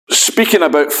Speaking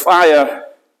about fire,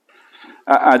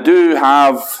 I do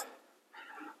have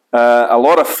a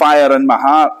lot of fire in my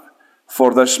heart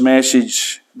for this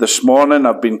message this morning.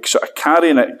 I've been sort of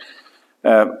carrying it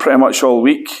pretty much all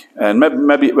week, and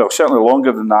maybe certainly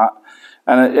longer than that.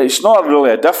 And it's not really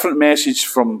a different message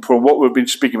from what we've been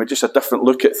speaking, but just a different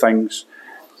look at things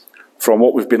from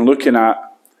what we've been looking at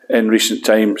in recent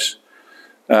times.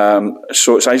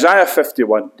 So it's Isaiah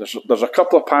 51. There's a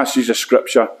couple of passages of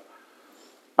scripture.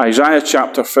 Isaiah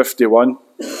chapter 51.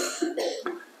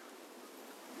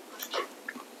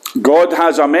 God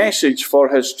has a message for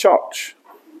his church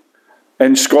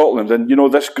in Scotland. And you know,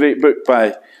 this great book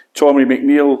by Tommy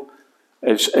McNeil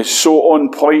is so on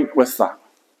point with that.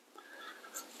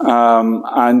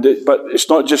 But it's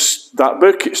not just that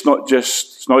book. It's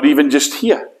not even just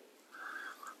here.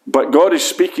 But God is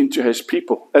speaking to his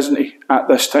people, isn't he, at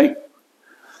this time?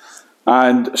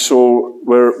 And so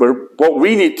what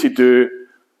we need to do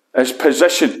is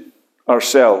position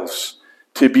ourselves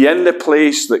to be in the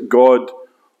place that God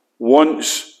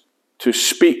wants to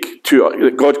speak to,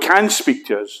 that God can speak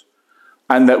to us,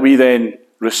 and that we then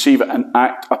receive it and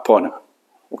act upon it.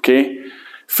 Okay?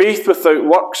 Faith without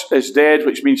works is dead,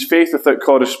 which means faith without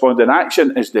corresponding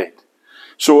action is dead.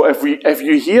 So if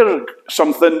you hear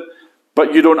something,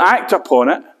 but you don't act upon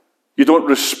it, you don't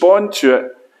respond to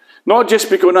it, not just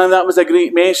because, oh, that was a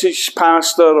great message,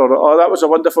 Pastor, or oh, that was a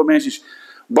wonderful message,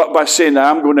 but by saying,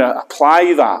 I'm going to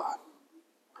apply that.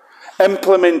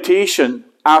 Implementation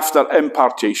after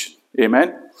impartation.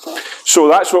 Amen? So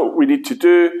that's what we need to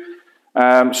do.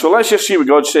 So let's just see what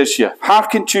God says here.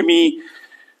 Hearken to me,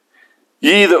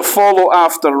 ye that follow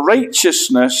after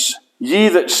righteousness, ye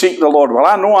that seek the Lord. Well,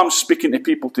 I know I'm speaking to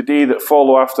people today that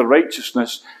follow after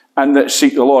righteousness and that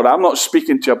seek the Lord. I'm not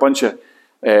speaking to a bunch of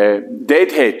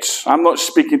deadheads. I'm not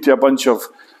speaking to a bunch of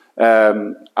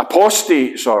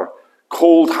apostates or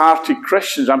cold-hearted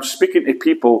Christians. I'm speaking to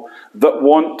people that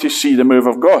want to see the move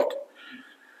of God.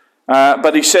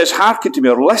 But he says, hearken to me,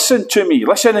 or listen to me,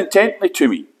 listen intently to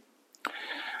me.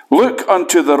 Look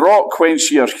unto the rock whence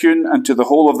ye are hewn, and to the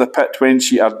hole of the pit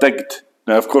whence ye are digged.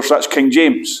 Now, of course, that's King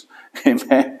James.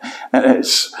 Amen.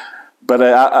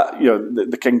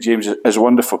 The King James is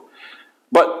wonderful.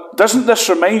 But doesn't this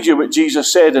remind you what Jesus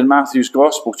said in Matthew's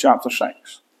Gospel, chapter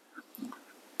 6?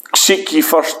 Seek ye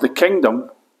first the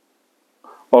kingdom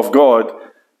of God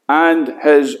and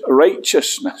his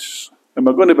righteousness. And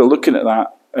we're going to be looking at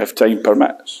that if time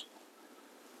permits.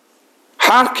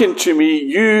 Hearken to me,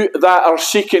 you that are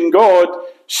seeking God,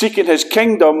 seeking his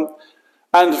kingdom,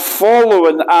 and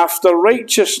following after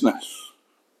righteousness.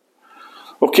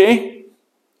 Okay?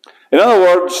 In other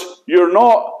words, you're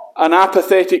not an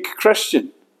apathetic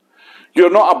Christian.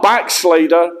 You're not a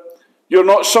backslider. You're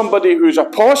not somebody who's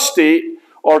apostate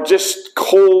or just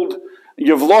cold.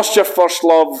 You've lost your first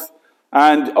love,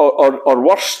 and or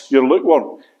worse, you're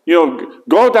lukewarm. You know,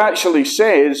 God actually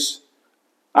says,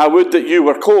 I would that you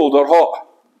were cold or hot.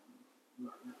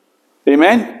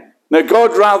 Amen? Now,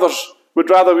 God would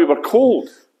rather we were cold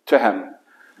to him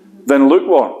than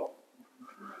lukewarm.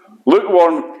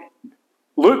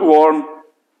 Lukewarm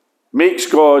makes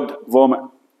God vomit.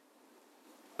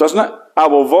 Doesn't it? I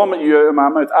will vomit you out of my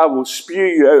mouth. I will spew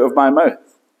you out of my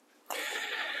mouth.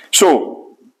 So,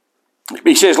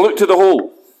 he says, look to the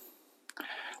hole.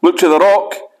 Look to the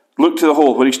rock. Look to the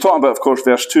hole. Where he's talking about, of course,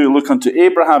 verse 2, look unto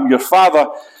Abraham your father,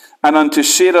 and unto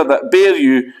Sarah that bare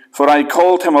you, for I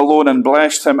called him alone and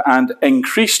blessed him and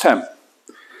increased him.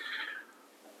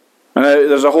 And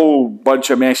there's a whole bunch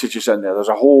of messages in there. There's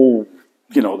a whole,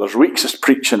 there's weeks of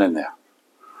preaching in there.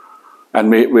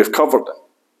 And we've covered it,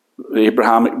 the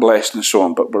Abrahamic blessing and so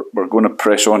on, but we're going to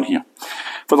press on here.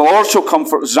 For the Lord shall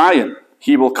comfort Zion.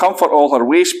 He will comfort all her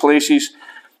waste places,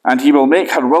 and he will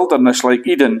make her wilderness like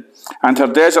Eden, and her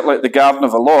desert like the garden of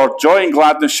the Lord. Joy and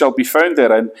gladness shall be found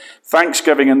therein,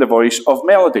 thanksgiving in the voice of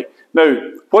melody. Now,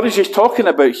 what is he talking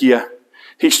about here?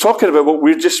 He's talking about what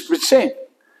we've just been saying.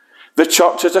 The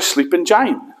church is a sleeping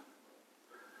giant.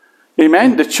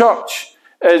 Amen? The church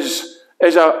is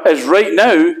right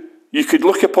now, you could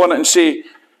look upon it and say,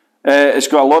 it's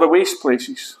got a lot of waste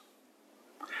places.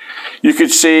 You could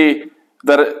say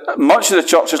that much of the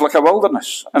church is like a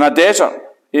wilderness and a desert.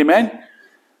 Amen?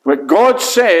 But God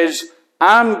says,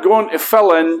 I'm going to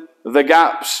fill in the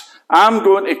gaps. I'm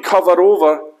going to cover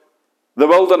over the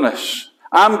wilderness.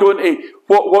 I'm going to,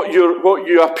 what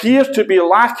you appear to be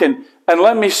lacking, and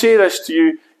let me say this to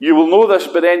you, you will know this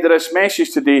by the end of this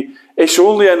message today, it's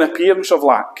only an appearance of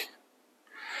lack.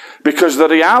 Because the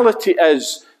reality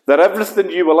is that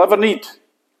everything you will ever need,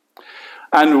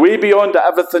 and way beyond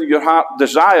everything your heart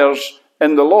desires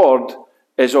in the Lord,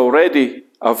 is already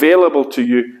available to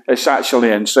you. It's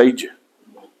actually inside you.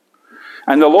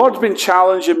 And the Lord's been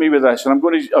challenging me with this, and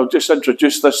I'll just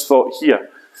introduce this thought here,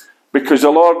 because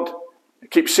the Lord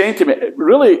keeps saying to me,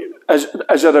 really,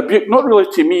 as a rebuke, not really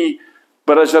to me,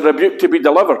 but as a rebuke to be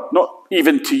delivered, not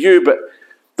even to you, but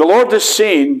the Lord is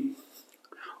saying,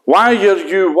 why are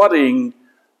you worrying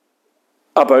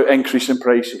about increasing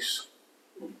prices?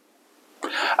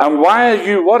 And why are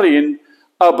you worrying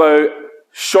about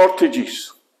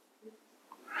shortages?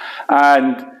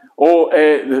 And,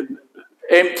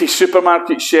 empty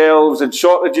supermarket shelves and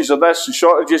shortages of this and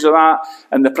shortages of that,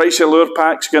 and the price of lure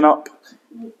packs going up.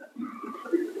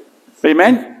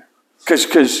 Amen? Because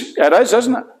it is,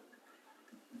 isn't it?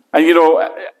 And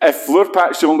if lure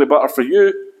packs are only butter for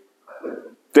you,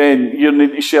 then you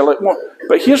need to sell it more.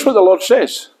 But here's what the Lord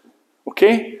says,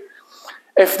 okay?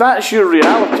 If that's your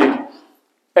reality,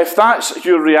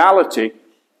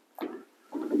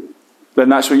 then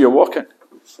that's where you're walking.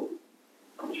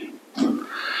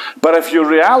 But if your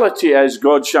reality is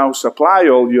God shall supply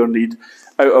all your need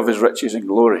out of his riches and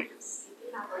glory,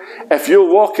 if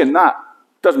you'll walk in that,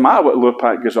 doesn't matter what lure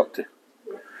pack goes up to.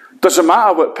 Doesn't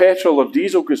matter what petrol or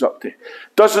diesel goes up to.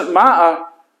 Doesn't matter,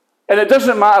 and it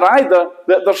doesn't matter either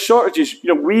that there's shortages.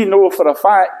 We know for a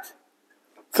fact,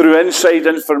 through inside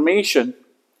information,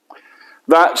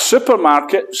 that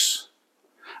supermarkets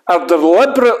are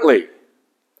deliberately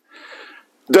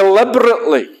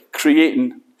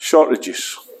creating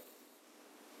shortages.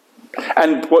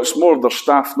 And what's more, their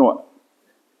staff know it.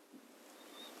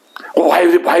 Well,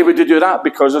 why would they do that?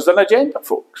 Because there's an agenda,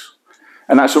 folks.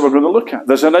 And that's what we're going to look at.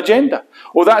 There's an agenda.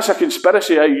 Oh, that's a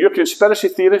conspiracy. Are you a conspiracy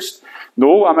theorist?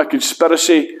 No, I'm a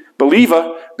conspiracy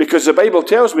believer because the Bible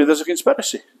tells me there's a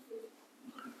conspiracy.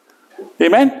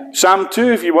 Amen? Psalm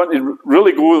 2, if you want to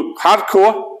really go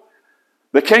hardcore,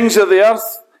 the kings of the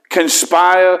earth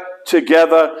conspire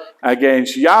together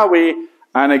against Yahweh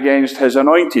and against his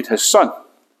anointed, his son.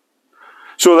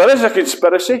 So there is a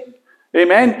conspiracy.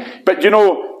 Amen? But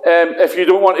if you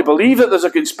don't want to believe that there's a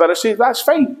conspiracy, that's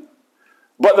fine.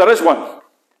 But there is one.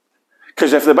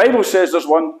 Because if the Bible says there's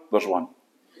one, there's one.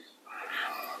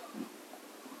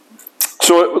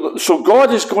 So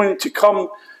God is going to come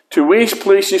to waste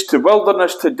places, to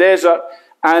wilderness, to desert,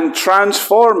 and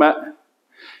transform it.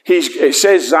 It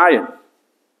says Zion.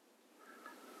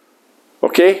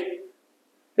 Okay?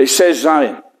 It says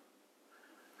Zion.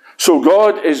 So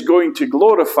God is going to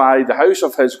glorify the house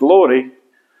of his glory,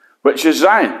 which is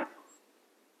Zion.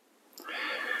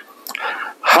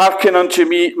 Hearken unto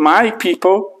me, my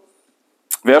people,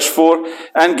 verse 4,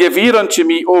 and give ear unto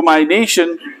me, O my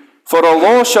nation, for a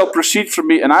law shall proceed from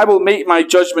me, and I will make my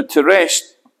judgment to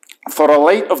rest for a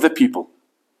light of the people.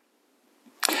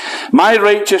 My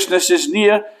righteousness is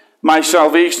near, my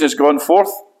salvation is gone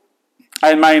forth,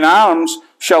 and mine arms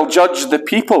shall judge the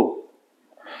people.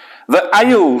 The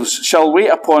isles shall wait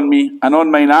upon me, and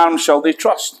on mine arms shall they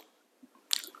trust.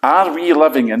 Are we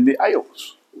living in the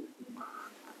isles?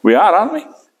 We are, aren't we?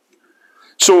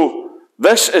 So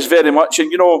this is very much,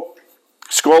 and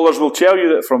scholars will tell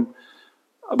you that from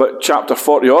about chapter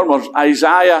 40 onwards,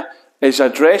 Isaiah is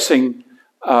addressing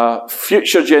a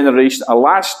future generation, a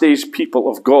last days people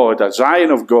of God, a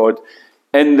Zion of God,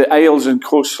 in the isles and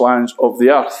coastlands of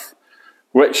the earth,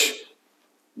 which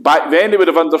back then they would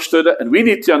have understood it, and we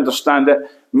need to understand it,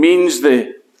 means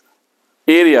the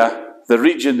area, the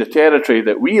region, the territory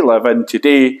that we live in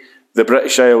today, the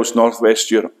British Isles,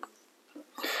 Northwest Europe.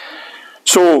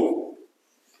 So,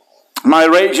 my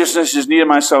righteousness is near,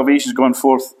 my salvation is gone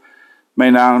forth,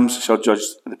 mine arms shall judge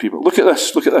the people. Look at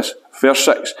this, verse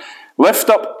 6. Lift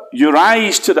up your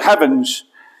eyes to the heavens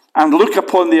and look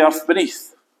upon the earth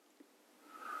beneath.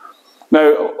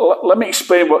 Now, let me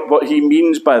explain what he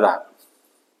means by that.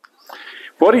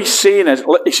 What he's saying is,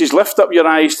 he says, lift up your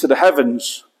eyes to the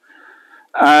heavens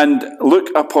and look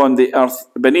upon the earth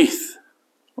beneath.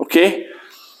 Okay?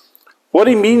 What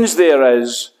he means there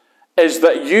is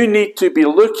that you need to be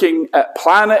looking at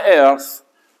planet Earth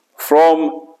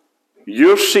from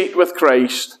your seat with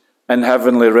Christ in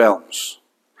heavenly realms.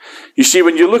 You see,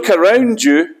 when you look around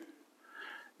you,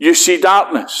 you see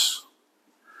darkness.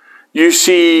 You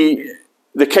see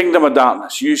the kingdom of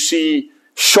darkness. You see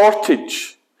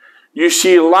shortage. You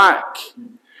see lack.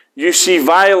 You see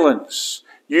violence.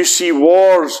 You see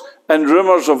wars and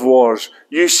rumours of wars.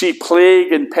 You see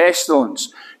plague and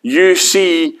pestilence. You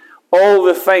see all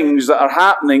the things that are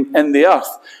happening in the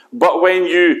earth. But when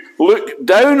you look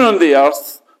down on the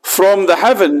earth from the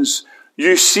heavens,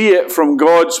 you see it from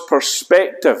God's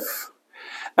perspective.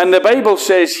 And the Bible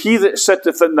says, he that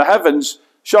sitteth in the heavens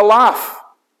shall laugh.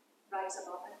 Rise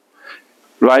above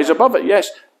it. Rise above it, yes.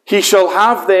 He shall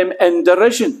have them in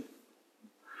derision.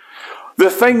 The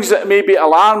things that maybe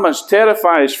alarm us,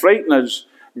 terrify us, frighten us,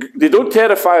 they don't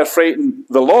terrify or frighten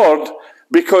the Lord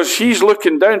because he's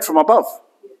looking down from above.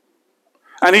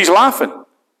 And he's laughing.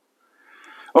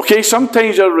 Okay,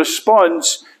 sometimes our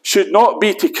response should not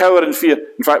be to cower in fear.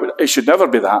 In fact, it should never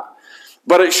be that.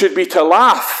 But it should be to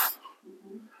laugh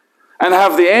and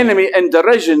have the enemy in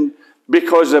derision,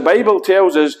 because the Bible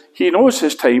tells us he knows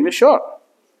his time is short.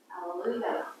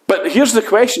 Hallelujah. But here's the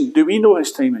question, do we know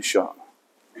his time is short?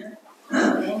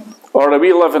 Or are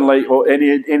we living like, oh,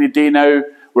 any day now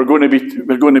we're going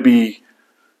to be,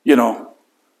 you know,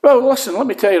 well, listen, let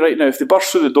me tell you right now, if they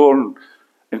burst through the door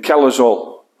and kill us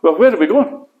all, well, where are we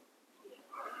going?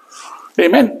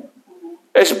 Amen.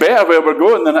 It's better where we're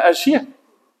going than it is here.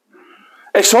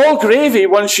 It's all gravy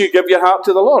once you give your heart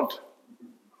to the Lord.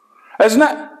 Isn't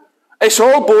it? It's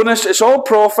all bonus, it's all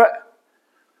profit.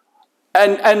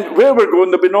 And where we're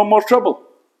going, there'll be no more trouble.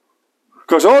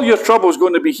 Because all your trouble is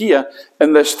going to be here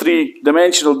in this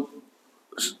three-dimensional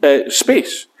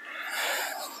space.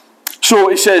 So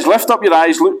it says, lift up your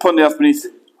eyes, look upon the earth beneath.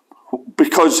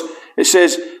 Because it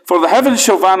says, for the heavens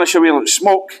shall vanish away like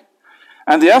smoke,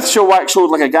 and the earth shall wax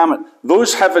old like a garment.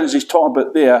 Those heavens he's talking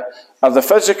about there are the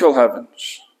physical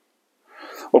heavens.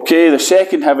 Okay, the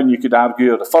second heaven you could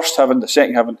argue, or the first heaven, the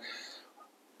second heaven.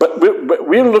 But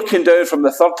we're looking down from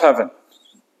the third heaven.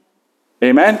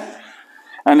 Amen?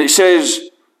 And it says,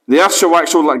 the earth shall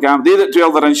wax old like a garment. They that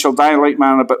dwell therein shall die like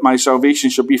manna, but my salvation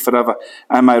shall be forever,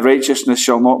 and my righteousness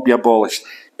shall not be abolished.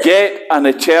 Get an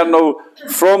eternal,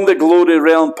 from the glory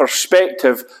realm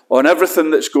perspective on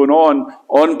everything that's going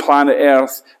on planet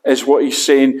Earth, is what he's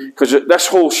saying. Because this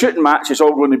whole shooting match is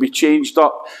all going to be changed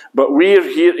up. But we're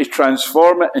here to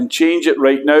transform it and change it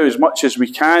right now as much as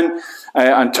we can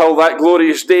until that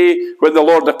glorious day when the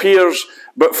Lord appears.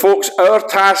 But folks, our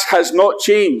task has not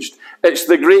changed. It's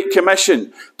the Great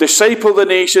Commission. Disciple the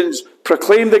nations,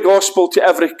 proclaim the gospel to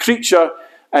every creature,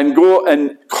 and go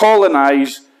and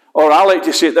colonize, or I like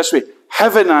to say it this way,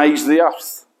 heavenize the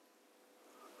earth.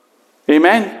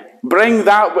 Amen? Bring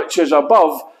that which is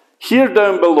above here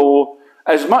down below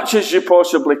as much as you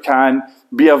possibly can.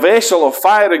 Be a vessel of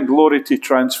fire and glory to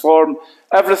transform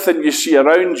everything you see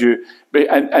around you,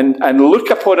 and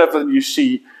look upon everything you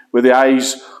see with the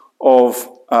eyes of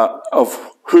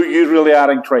who you really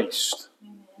are in Christ.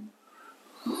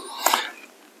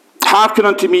 Hearken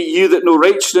unto me, you that know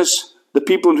righteousness, the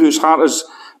people in whose heart is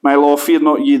my law. Fear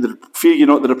ye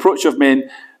not the reproach of men,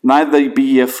 neither be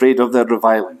ye afraid of their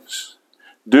revilings.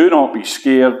 Do not be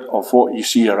scared of what you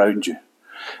see around you,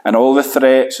 and all the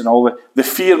threats and all the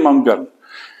fear-mongering.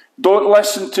 Don't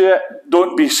listen to it.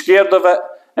 Don't be scared of it.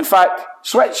 In fact,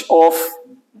 switch off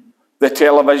the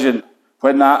television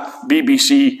when that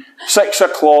BBC 6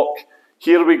 o'clock,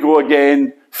 here we go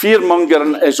again,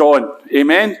 fear-mongering is on.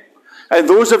 Amen? And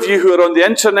those of you who are on the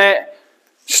internet,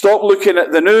 stop looking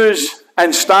at the news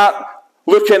and start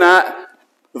looking at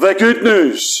the good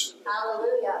news.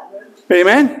 Hallelujah.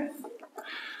 Amen?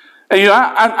 And you know,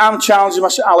 I'm challenging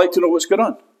myself. I like to know what's going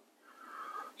on.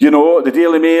 You know, the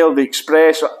Daily Mail, the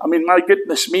Express. I mean, my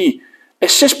goodness me.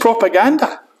 It's just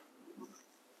propaganda.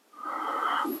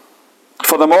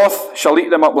 For the moth shall eat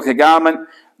them up like a garment.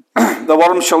 The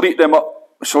worm shall eat them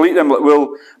like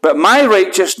wool. But my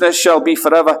righteousness shall be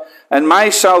forever, and my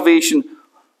salvation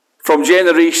from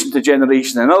generation to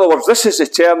generation. In other words, this is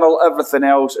eternal. Everything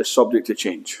else is subject to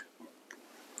change.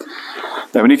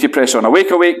 Now we need to press on.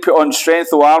 Awake, awake, put on strength,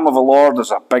 O arm of the Lord.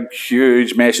 There's a big,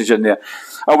 huge message in there.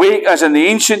 Awake as in the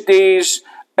ancient days,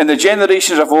 in the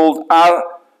generations of old, art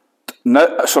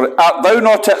thou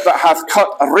not it that hath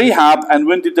cut Rahab and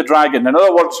wounded the dragon? In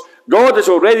other words, God has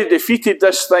already defeated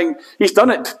this thing. He's done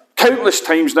it countless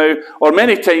times now, or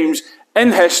many times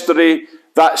in history.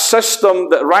 That system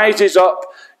that rises up,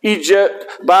 Egypt,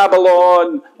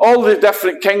 Babylon, all the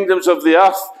different kingdoms of the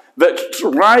earth that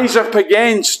rise up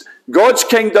against God's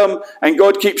kingdom, and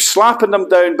God keeps slapping them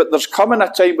down. But there's coming a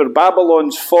time where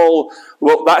Babylon's fall.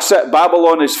 Well, that's it.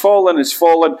 Babylon is fallen,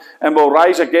 and will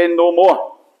rise again no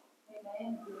more.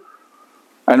 Amen.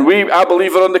 And I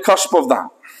believe, are on the cusp of that.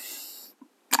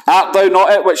 Art thou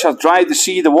not it which hath dried the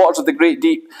sea, the waters of the great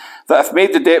deep, that hath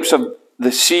made the depths of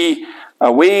the sea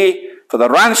a way for the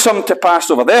ransom to pass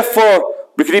over? Therefore,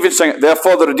 we could even sing it,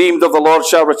 therefore the redeemed of the Lord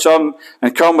shall return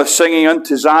and come with singing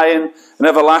unto Zion, and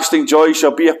everlasting joy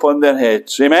shall be upon their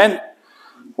heads. Amen?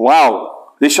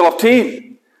 Wow. They shall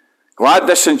obtain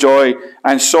gladness and joy,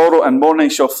 and sorrow and mourning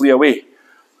shall flee away.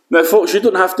 Now, folks, you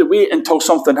don't have to wait until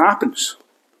something happens.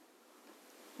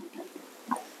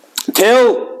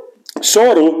 Tell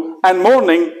sorrow and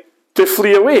mourning to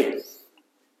flee away.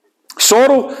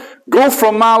 Sorrow, go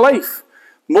from my life.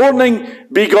 Mourning,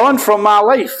 be gone from my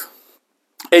life.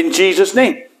 in Jesus'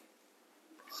 name.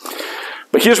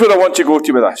 But here's where I want to go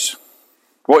to with this.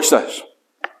 Watch this.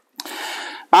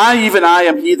 I, even I,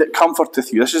 am he that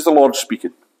comforteth you. This is the Lord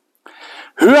speaking.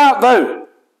 Who art thou?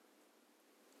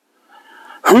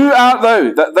 Who art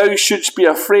thou that thou shouldst be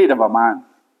afraid of a man?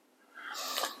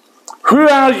 Who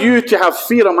are you to have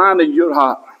fear of man in your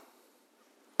heart?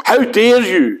 How dare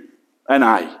you and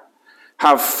I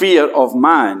have fear of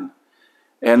man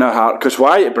in our heart? Because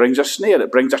why? It brings a snare.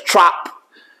 It brings a trap.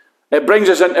 It brings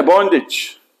us into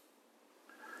bondage.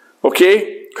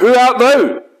 Okay? Who art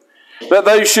thou that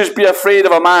thou shouldst be afraid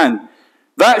of a man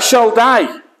that shall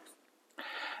die,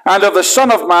 and of the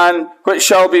Son of Man which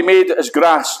shall be made as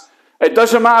grass? It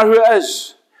doesn't matter who it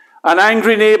is. An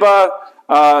angry neighbour,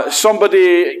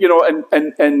 somebody,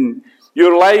 in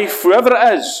your life, whoever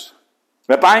it is,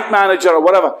 the bank manager or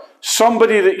whatever,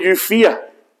 somebody that you fear.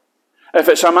 If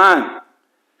it's a man,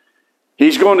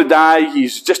 he's going to die,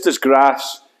 he's just as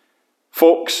grass.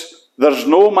 Folks, there's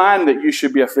no man that you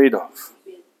should be afraid of.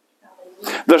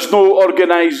 There's no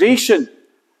organisation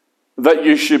that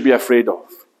you should be afraid of.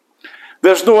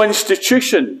 There's no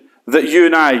institution that you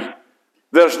and I,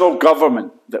 there's no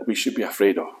government that we should be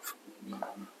afraid of.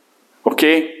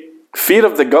 Okay? Fear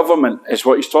of the government is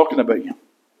what he's talking about here.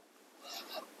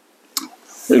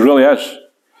 It really is.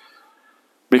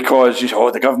 Because you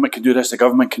say, the government can do this, the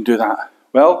government can do that.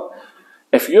 Well,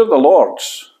 if you're the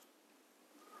Lord's,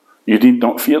 you need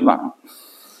not fear that.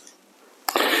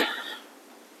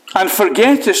 And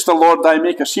forgettest the Lord thy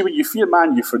Maker. See, when you fear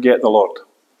man, you forget the Lord.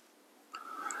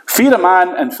 Fear of man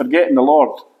and forgetting the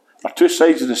Lord are two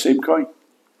sides of the same coin.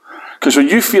 Because when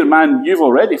you fear man, you've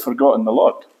already forgotten the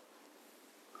Lord.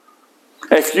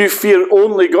 If you fear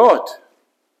only God,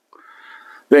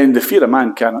 then the fear of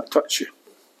man cannot touch you.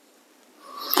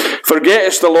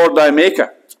 Forgettest the Lord thy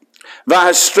Maker, that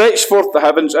has stretched forth the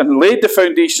heavens and laid the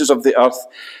foundations of the earth,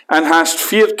 and hast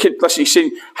feared. Listen, he's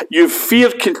saying, you've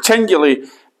feared continually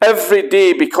every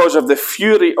day because of the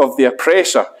fury of the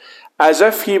oppressor, as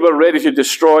if he were ready to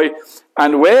destroy.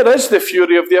 And where is the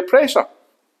fury of the oppressor?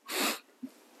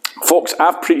 Folks,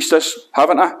 I've preached this,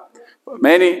 haven't I?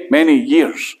 Many, many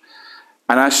years.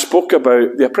 And I spoke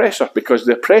about the oppressor, because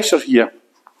the oppressor here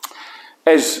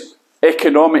is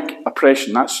economic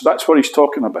oppression. That's what he's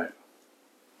talking about.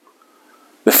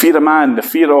 The fear of man, the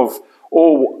fear of,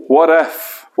 what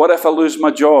if? What if I lose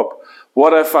my job?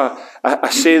 What if I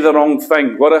say the wrong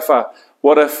thing? What if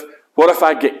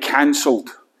I get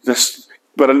cancelled?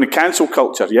 We're in the cancel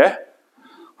culture, yeah?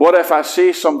 What if I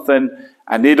say something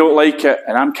and they don't like it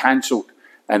and I'm cancelled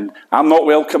and I'm not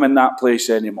welcome in that place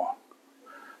anymore?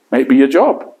 Might be your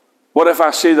job. What if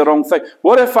I say the wrong thing?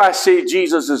 What if I say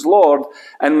Jesus is Lord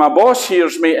and my boss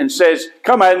hears me and says,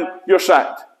 come in, you're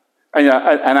sacked, and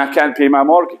I can't pay my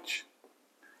mortgage?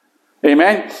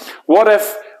 Amen? What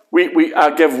if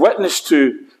I give witness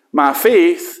to my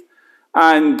faith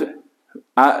and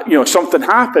something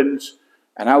happens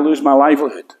and I lose my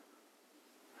livelihood?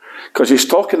 Because he's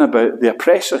talking about the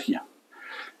oppressor here.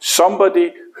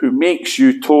 Somebody who makes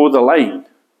you toe the line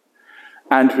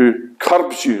and who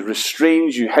curbs you,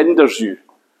 restrains you, hinders you,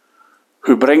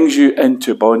 who brings you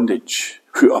into bondage,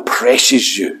 who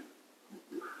oppresses you.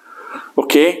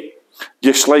 Okay?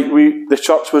 Just like the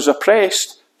church was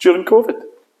oppressed during COVID.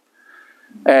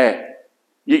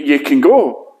 You can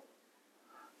go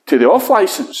to the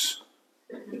off-license.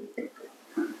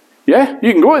 Yeah,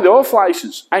 you can go to the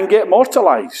off-license and get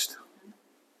mortalised.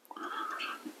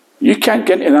 You can't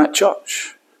get into that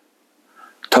church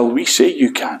till we say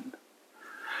you can.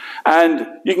 And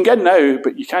you can get in now,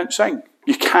 but you can't sing.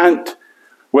 You can't,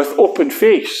 with open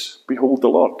face, behold the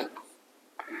Lord.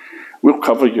 We'll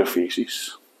cover your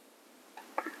faces.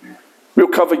 We'll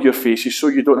cover your faces so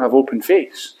you don't have open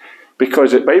face.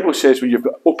 Because the Bible says when you've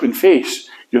got open face,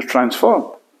 you're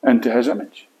transformed into his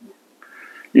image.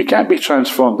 You can't be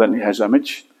transformed into his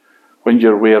image when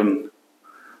you're wearing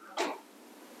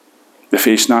the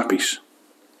face nappies.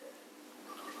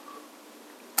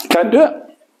 Can't do it.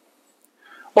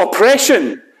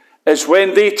 Oppression is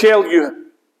when they tell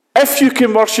you if you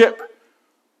can worship,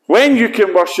 when you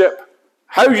can worship,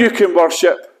 how you can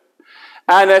worship,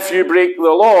 and if you break the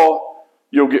law,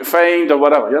 you'll get fined or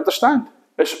whatever. You understand?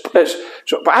 But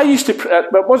I used to,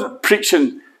 I wasn't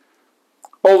preaching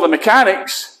all the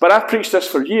mechanics, but I've preached this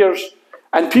for years,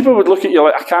 and people would look at you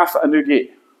like a calf at a new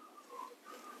gate.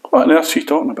 What on earth are you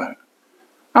talking about?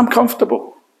 I'm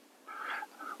comfortable.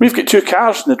 We've got 2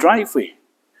 cars in the driveway.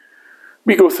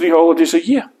 We go 3 holidays a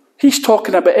year. He's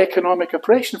talking about economic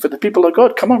oppression for the people of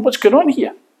God. Come on, what's going on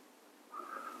here?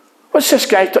 What's this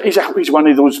guy? He's one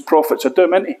of those prophets of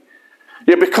doom, isn't he?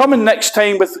 He'll be coming next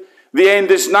time with the end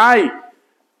is nigh.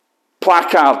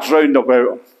 placards round about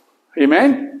them.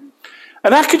 Amen?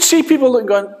 And I could see people that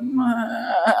going,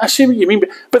 I see what you mean,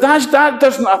 but that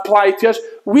doesn't apply to us.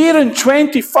 We're in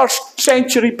 21st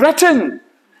century Britain.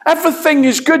 Everything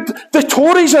is good. The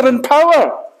Tories are in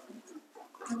power.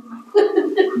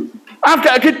 I've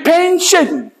got a good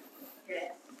pension.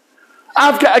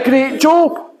 I've got a great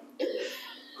job.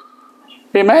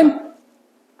 Amen?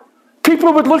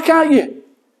 People would look at you.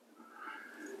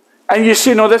 And you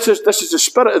say, no, this is the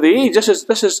spirit of the age. This is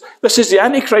the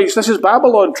Antichrist. This is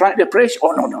Babylon trying to oppress you.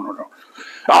 Oh, no.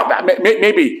 Oh,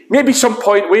 maybe some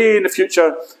point way in the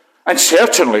future, and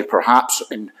certainly perhaps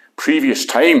in previous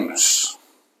times,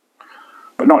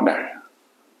 but not now.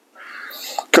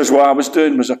 Because what I was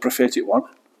doing was a prophetic one.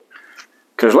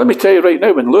 Because let me tell you right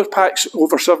now, when Lurpak's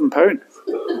over £7,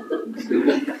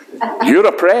 you're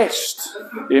oppressed.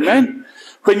 Amen?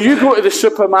 When you go to the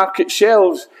supermarket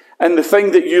shelves and the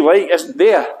thing that you like isn't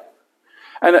there,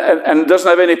 and doesn't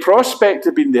have any prospect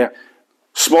of being there,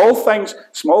 small things,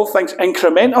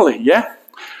 incrementally, yeah?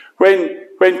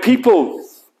 When people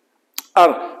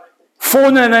are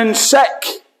phoning in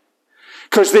sick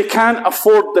because they can't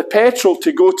afford the petrol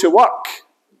to go to work.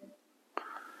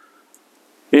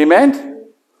 Amen?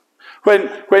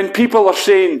 When people are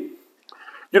saying,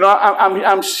 you know,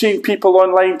 I'm seeing people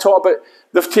online talk about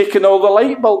they've taken all the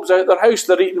light bulbs out of their house,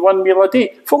 they're eating one meal a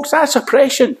day. Folks, that's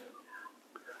oppression.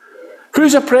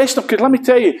 Who's oppressed them? Because let me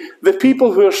tell you, the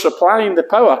people who are supplying the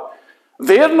power,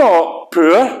 they're not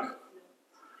poor.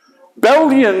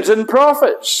 Billions in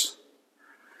profits.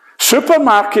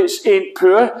 Supermarkets ain't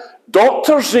poor.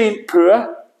 Doctors ain't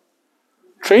poor.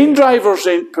 Train drivers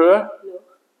ain't poor.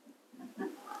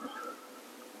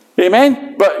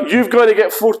 Amen? But you've got to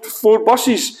get four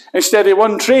buses instead of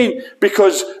one train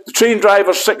because the train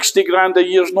driver's 60 grand a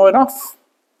year is not enough.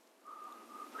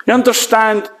 You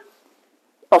understand?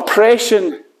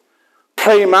 Oppression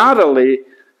primarily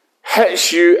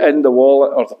hits you in the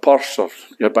wallet or the purse or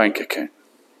your bank account.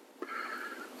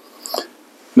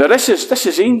 Now this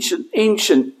is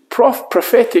ancient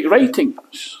prophetic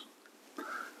writings.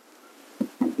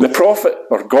 The prophet,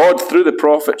 or God through the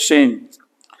prophet saying,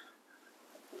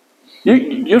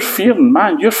 you're fearing,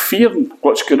 man, you're fearing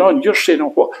what's going on. You're saying,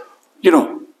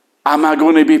 am I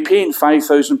going to be paying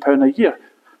 £5,000 a year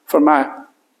for my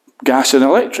gas and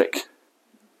electric?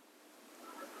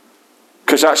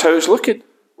 Because that's how it's looking.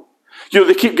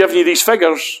 They keep giving you these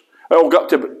figures. I'll go up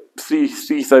to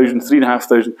 3,000,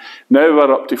 3,500. Now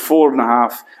we're up to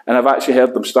 4,500, and I've actually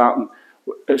heard them starting,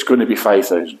 it's going to be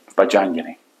 5,000 by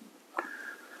January.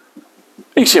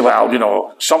 You say,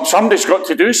 well, somebody's got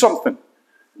to do something.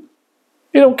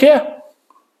 You don't care.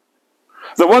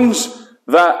 The ones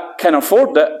that can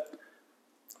afford it,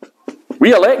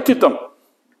 we elected them.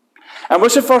 And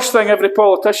what's the first thing every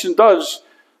politician does?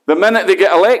 The minute they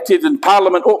get elected and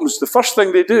Parliament opens, the first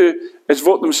thing they do is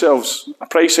vote themselves a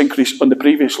price increase on the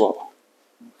previous law.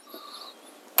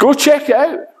 Go check it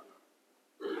out.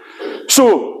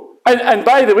 So, and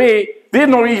by the way, they're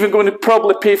not even going to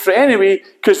probably pay for it anyway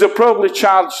because they'll probably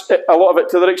charge a lot of it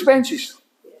to their expenses.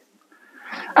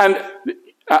 And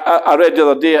I read the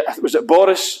other day, was it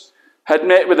Boris had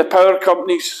met with the power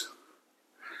companies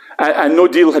and no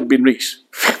deal had been reached.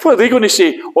 What are they going to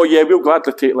say? Oh yeah, we'll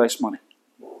gladly take less money.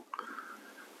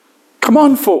 Come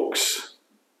on, folks.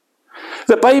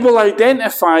 The Bible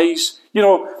identifies,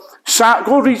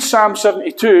 go read Psalm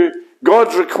 72.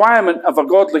 God's requirement of a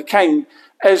godly king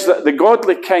is that the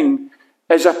godly king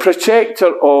is a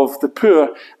protector of the poor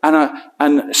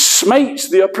and smites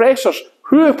the oppressors.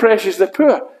 Who oppresses the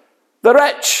poor? The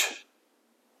rich.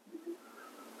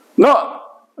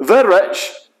 Not the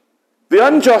rich, the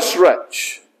unjust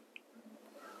rich.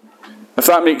 If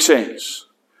that makes sense.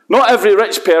 Not every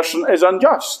rich person is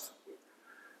unjust.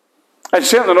 And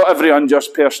certainly not every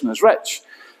unjust person is rich.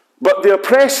 But the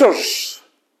oppressors,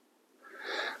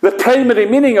 the primary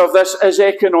meaning of this is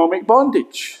economic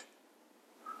bondage.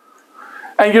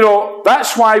 And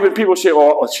that's why when people say,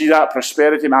 oh, see that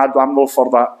prosperity, man, I'm not for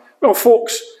that. Well,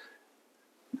 folks,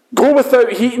 go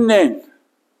without heating then.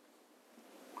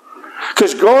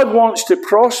 Because God wants to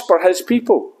prosper his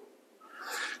people.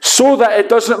 So that it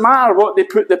doesn't matter what they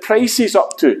put the prices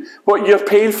up to, what you're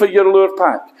paying for your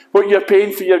Lurpak, what you're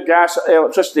paying for your gas,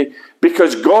 electricity,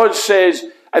 because God says,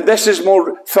 and this is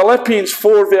more, Philippians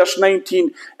 4 verse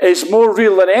 19 is more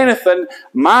real than anything,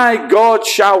 my God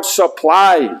shall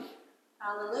supply.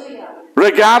 Hallelujah.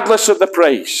 Regardless of the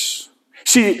price.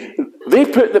 See, they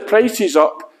put the prices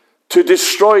up to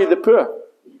destroy the poor.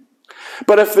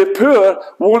 But if the poor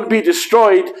won't be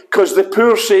destroyed because the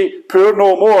poor say, poor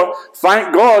no more,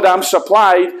 thank God I'm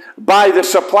supplied by the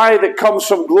supply that comes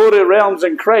from glory realms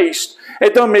in Christ.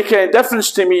 It don't make any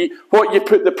difference to me what you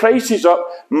put the prices up.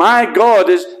 My God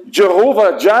is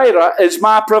Jehovah Jireh is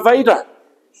my provider.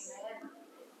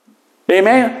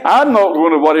 Amen. I'm not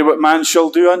going to worry what man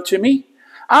shall do unto me.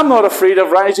 I'm not afraid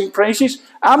of rising prices.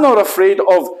 I'm not afraid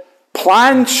of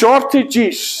planned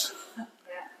shortages.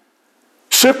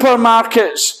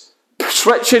 Supermarkets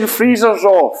switching freezers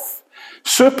off.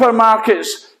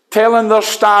 Supermarkets telling their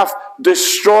staff,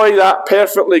 destroy that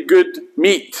perfectly good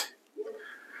meat.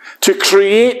 To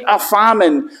create a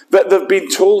famine that they've been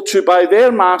told to by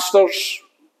their masters.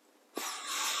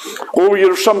 Oh,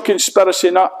 you're some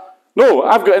conspiracy nut. No,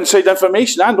 I've got inside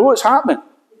information. I know what's happening.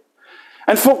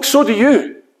 And folks, so do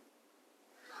you.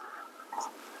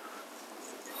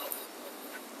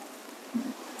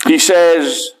 He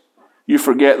says, you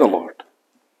forget the Lord.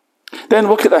 Then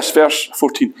look at this, verse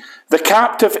 14. The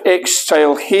captive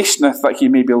exile hasteneth that he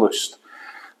may be loosed.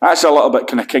 That's a little bit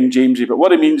kind of King Jamesy, but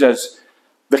what it means is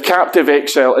the captive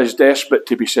exile is desperate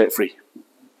to be set free.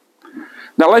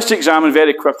 Now let's examine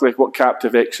very quickly what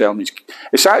captive exile means.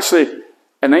 It's actually,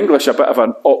 in English, a bit of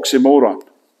an oxymoron.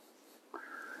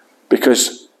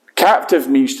 Because captive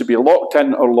means to be locked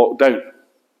in or locked down.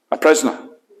 A prisoner.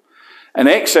 And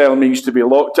exile means to be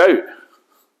locked out.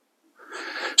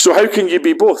 So how can you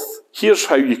be both? Here's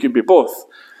how you can be both.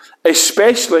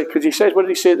 Especially, because he says, what did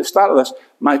he say at the start of this?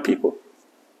 My people.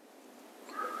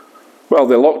 Well,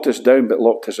 they locked us down, but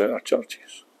locked us out of our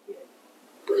churches.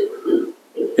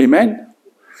 Amen?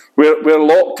 We're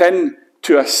locked in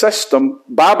to a system,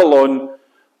 Babylon,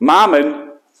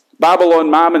 Mammon,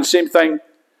 same thing.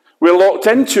 We're locked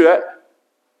into it,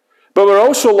 but we're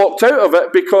also locked out of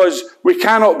it because we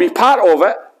cannot be part of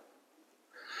it.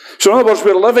 So in other words,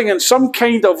 we're living in some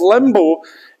kind of limbo,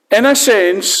 in a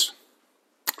sense,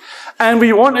 and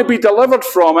we want to be delivered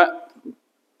from it.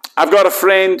 I've got a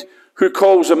friend who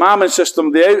calls the Mammon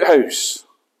system the outhouse.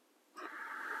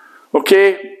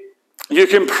 Okay? You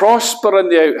can prosper in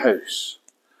the outhouse.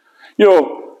 You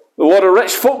know, a lot of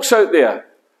rich folks out there,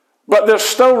 but they're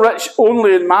still rich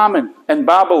only in Mammon, in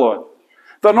Babylon.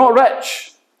 They're not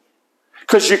rich.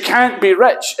 Because you can't be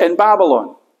rich in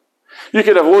Babylon. You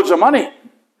could have loads of money.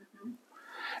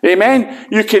 Amen?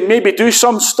 You can maybe do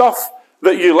some stuff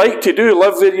that you like to do,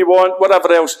 live where you want,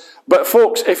 whatever else. But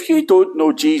folks, if you don't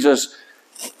know Jesus,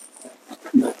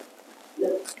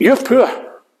 you're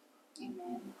poor.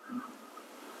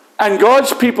 And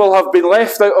God's people have been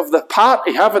left out of the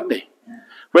party, haven't they?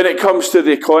 When it comes to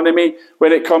the economy,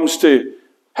 when it comes to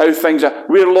how things are.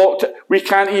 We're locked. We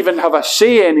can't even have a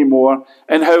say anymore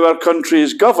in how our country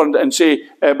is governed and say,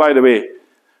 by the way,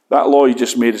 that law you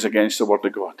just made is against the Word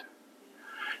of God.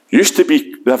 Used to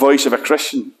be the voice of a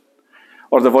Christian,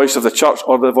 or the voice of the church,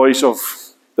 or the voice of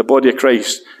the body of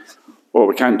Christ. Oh,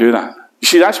 we can't do that. You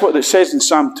see, that's what it says in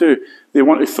Psalm 2. They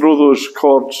want to throw those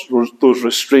cords, those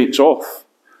restraints off.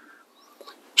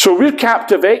 So we're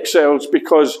captive exiles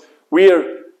because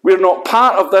we're not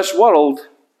part of this world,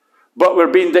 but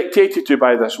we're being dictated to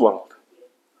by this world.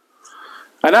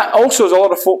 And that also is a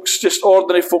lot of folks, just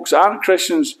ordinary folks that aren't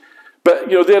Christians, but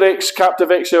you know, they're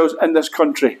captive exiles in this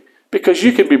country. Because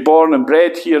you can be born and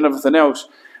bred here and everything else.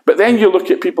 But then you look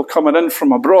at people coming in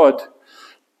from abroad,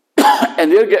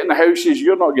 and they're getting the houses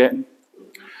you're not getting.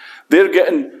 They're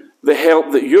getting the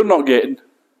help that you're not getting.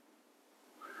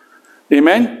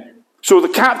 Amen? So the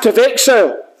captive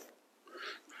exile.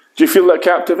 Do you feel that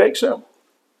captive exile?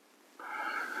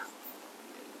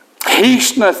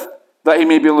 Hasteneth that he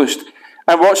may be loosed.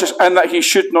 And watch this, and that he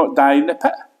should not die in the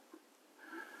pit.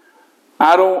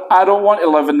 I don't want to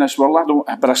live in this world. I don't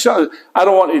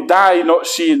want to die not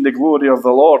seeing the glory of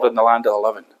the Lord in the land of the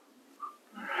living.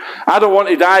 I don't want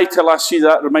to die till I see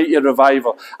that mighty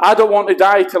revival. I don't want to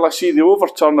die till I see the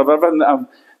overturn of everything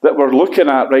that we're looking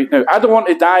at right now. I don't want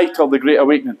to die till the great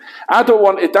awakening. I don't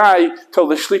want to die till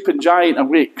the sleeping giant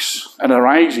awakes and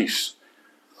arises.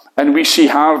 And we see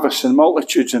harvests and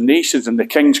multitudes and nations and the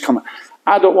kings coming.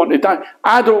 I don't want to die.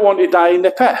 I don't want to die in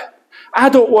the pit. I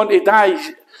don't want to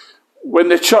die when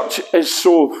the church is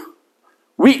so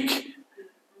weak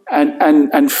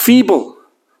and feeble.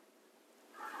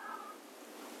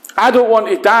 I don't want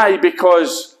to die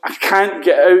because I can't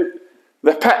get out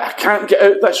the pit. I can't get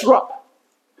out this rut.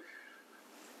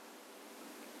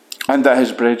 And that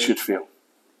his bread should fail.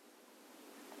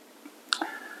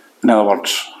 In other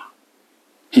words,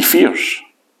 he fears.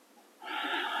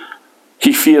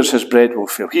 He fears his bread will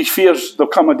fail. He fears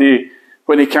there'll come a day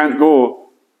when he can't go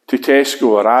to Tesco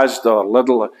or Asda or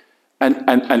Lidl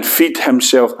and feed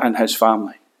himself and his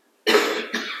family.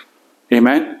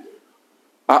 Amen?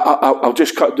 I'll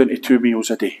just cut down to 2 meals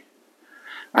a day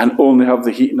and only have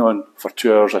the heating on for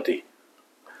 2 hours a day.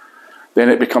 Then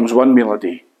it becomes 1 meal a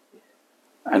day.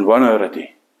 and 1 hour a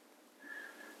day.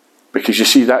 Because you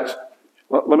see, let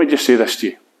me just say this to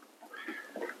you.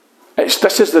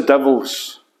 This is the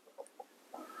devil's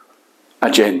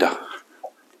agenda.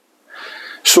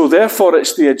 So therefore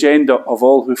it's the agenda of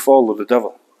all who follow the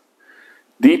devil.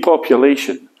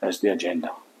 Depopulation is the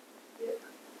agenda.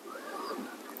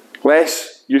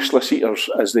 Less useless eaters,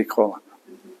 as they call it.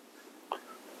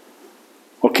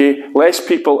 Okay, less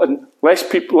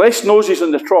noses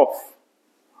in the trough.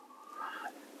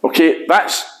 Okay,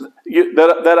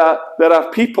 there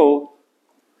are people,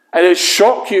 and it would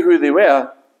shock you who they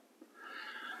were,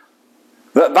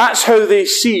 that's how they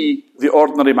see the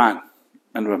ordinary man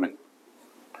and women.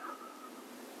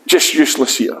 Just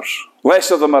useless eaters. Less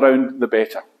of them around, the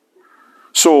better.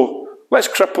 So let's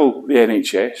cripple the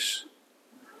NHS.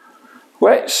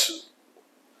 Let's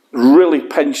really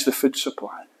pinch the food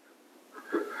supply.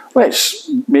 Let's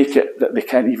make it that they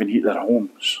can't even heat their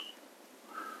homes.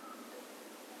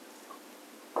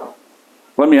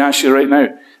 Let me ask you right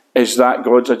now, is that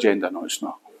God's agenda? No, it's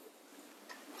not.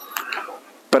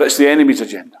 But it's the enemy's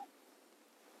agenda.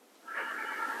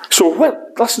 So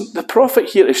listen, the prophet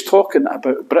here is talking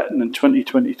about Britain in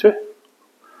 2022.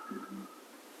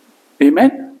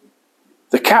 Amen?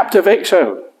 The captive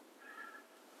exile.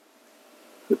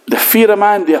 The fear of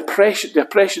man, the oppression.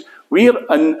 We're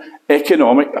in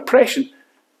economic oppression.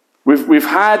 We've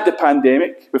had the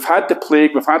pandemic, we've had the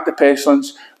plague, we've had the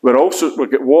pestilence. We've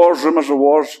got wars, rumours of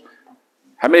wars.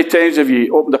 How many times have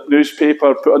you opened up a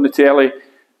newspaper, put on the telly,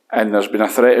 and there's been a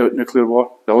threat of nuclear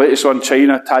war? The latest on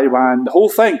China, Taiwan, the whole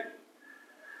thing.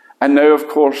 And now, of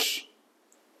course,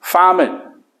 famine,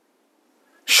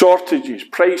 shortages,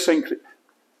 price increase.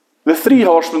 The 3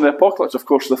 horsemen of the apocalypse, of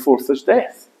course, the 4th is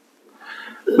death.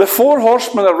 The 4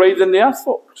 horsemen are riding the earth,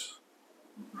 folks.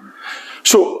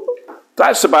 So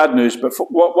that's the bad news. But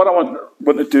what I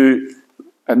want to do,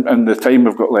 and the time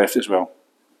we've got left as well,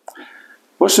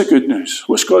 what's the good news?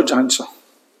 What's God's answer?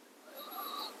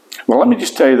 Well, let me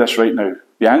just tell you this right now.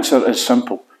 The answer is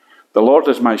simple. The Lord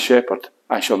is my shepherd,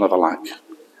 I shall never lack.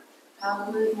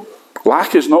 Hallelujah.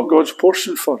 Lack is not God's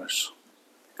portion for us.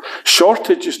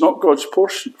 Shortage is not God's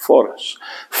portion for us.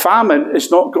 Famine is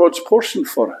not God's portion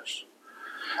for us.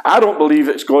 I don't believe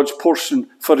it's God's portion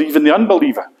for even the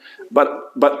unbeliever.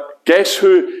 But guess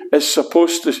who is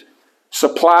supposed to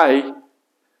supply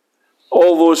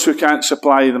all those who can't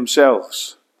supply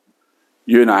themselves?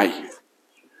 You and I.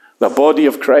 The body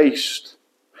of Christ.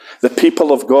 The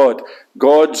people of God.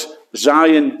 God's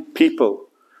Zion people.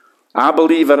 I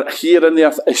believe are here in the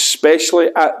earth,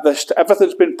 especially at this.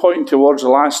 Everything's been pointing towards the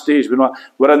last days.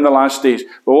 We're in the last days.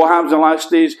 But what happens in the last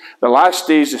days? The last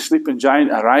days, the sleeping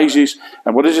giant arises.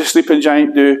 And what does the sleeping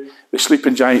giant do? The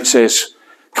sleeping giant says,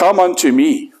 "Come unto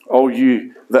me, all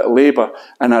you that labour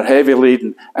and are heavy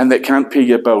laden, and that can't pay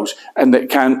your bills, and that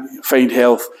can't find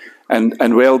health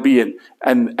and well-being,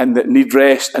 and that need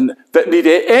rest, and that need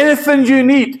anything you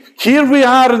need." Here we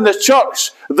are in the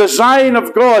church, the Zion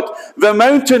of God, the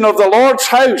mountain of the Lord's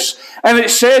house. And it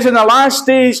says in the last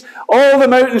days, all the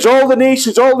mountains, all the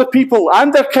nations, all the people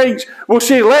and their kings will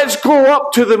say, "Let's go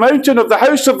up to the mountain of the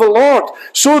house of the Lord,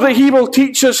 so that he will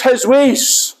teach us his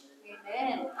ways."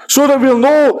 Amen. So that we'll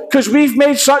know, because we've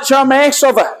made such a mess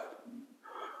of it.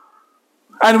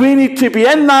 And we need to be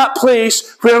in that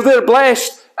place where they're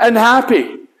blessed and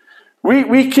happy.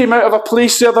 We came out of a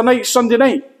place the other night, Sunday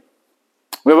night.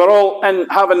 We were all in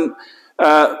having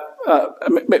the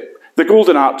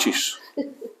Golden Arches. You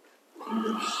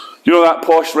know that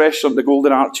posh restaurant, the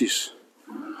Golden Arches?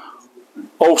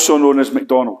 Also known as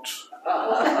McDonald's.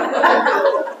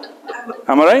 Am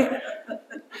I right?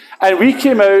 And we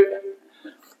came out,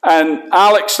 and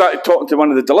Alex started talking to one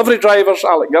of the delivery drivers,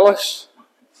 Alec Gillis.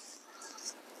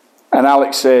 And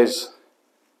Alex says,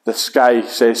 this guy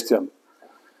says to him,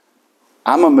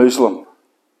 "I'm a Muslim."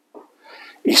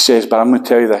 He says, "But I'm going to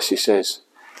tell you this." He says,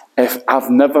 "If I've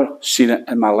never seen it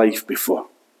in my life before."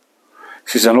 He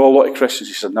says, "I know a lot of Christians."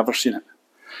 He says, "I've never seen it."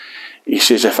 He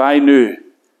says, "If I knew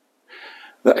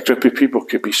that a group of people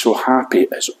could be so happy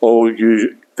as all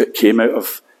you that came out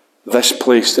of this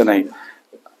place tonight,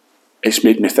 it's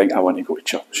made me think I want to go to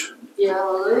church."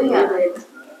 Hallelujah.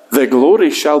 The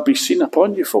glory shall be seen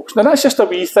upon you, folks. Now that's just a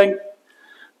wee thing.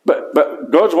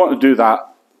 But God's wanting to do that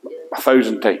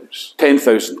 1,000 times,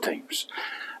 10,000 times,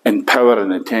 in power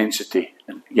and intensity.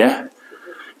 And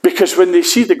because when they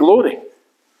see the glory,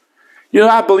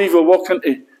 I believe we'll walk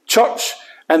into church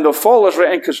and they'll fall us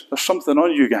right in because there's something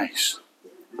on you guys.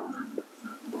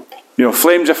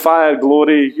 Flames of fire,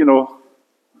 glory,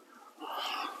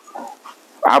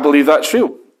 I believe that's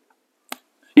real.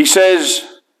 He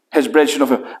says, his brethren of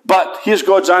him. But here's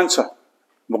God's answer.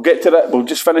 We'll get to that. We'll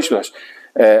just finish with this.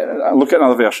 Look at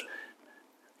another verse.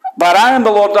 But I am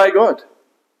the Lord thy God.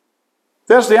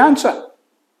 There's the answer.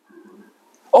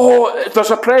 Oh,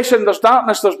 there's oppression, there's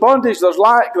darkness, there's bondage, there's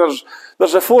lack, there's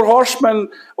the four horsemen.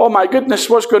 Oh my goodness,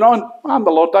 what's going on? I'm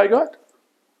the Lord thy God.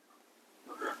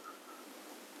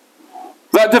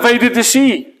 That divided the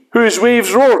sea, whose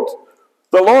waves roared.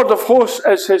 The Lord of hosts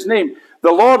is his name.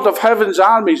 The Lord of heaven's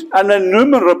armies, an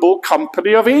innumerable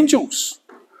company of angels.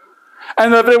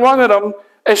 And every one of them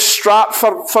is strapped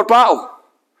for battle.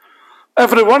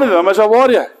 Every one of them is a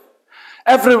warrior.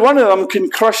 Every one of them can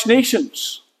crush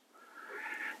nations.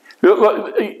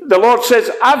 The Lord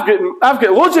says, I've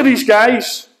got loads of these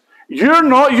guys. You're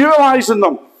not utilising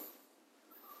them.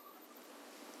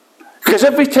 Because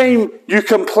every time you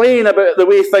complain about the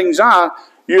way things are,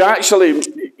 you actually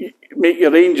make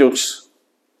your angels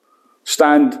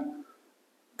stand.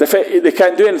 They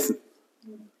can't do anything.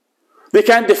 They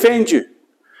can't defend you.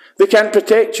 They can't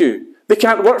protect you. They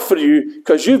can't work for you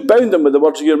because you've bound them with the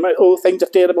words of your mouth. Oh, things are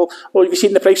terrible. Oh, have you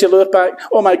seen the price of lower pack?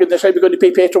 Oh my goodness, how are we going to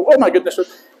pay petrol? Oh my goodness.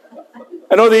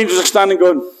 And all the angels are standing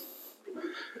going,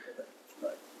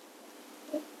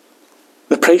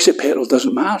 the price of petrol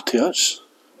doesn't matter to us.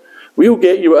 We'll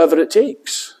get you whatever it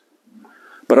takes.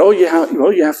 But all you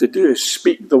have to do is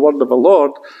speak the word of the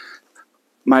Lord.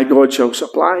 My God shall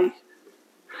supply.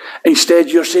 Instead,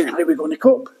 you're saying, how are we going to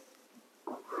cope?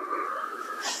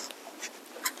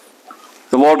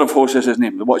 The Lord of hosts is his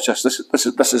name. Watch this.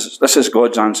 This is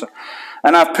God's answer.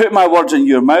 And I've put my words in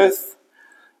your mouth,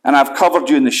 and I've covered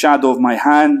you in the shadow of my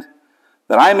hand,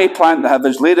 that I may plant the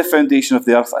heavens, lay the foundation of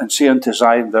the earth, and say unto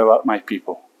Zion, thou art my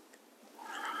people.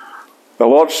 The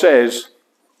Lord says,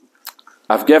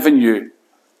 I've given you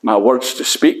my words to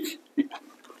speak.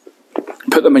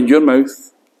 Put them in your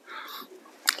mouth.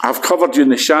 I've covered you in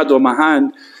the shadow of my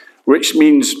hand, which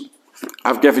means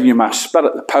I've given you my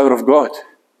spirit, the power of God.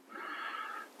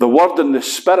 The word and the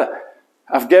spirit.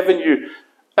 I've given you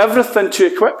everything to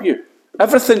equip you,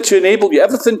 everything to enable you,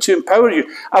 everything to empower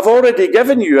you. I've already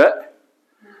given you it.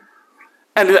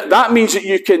 And that means that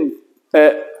you can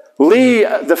lay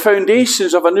the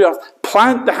foundations of a new earth,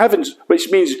 plant the heavens, which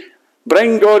means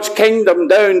bring God's kingdom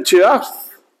down to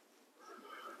earth.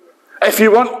 If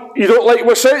you don't like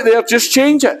what's out there, just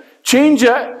change it. Change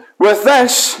it with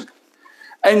this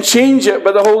and change it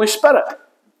with the Holy Spirit.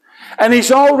 And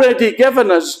he's already given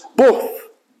us both.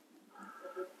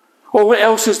 Oh, what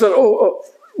else is there?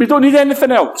 We don't need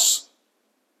anything else.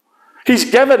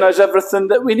 He's given us everything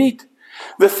that we need.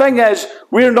 The thing is,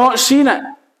 we're not seeing it.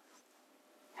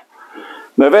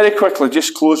 Now, very quickly,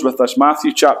 just close with this.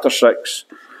 Matthew chapter 6.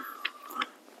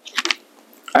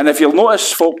 And if you'll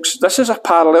notice, folks, this is a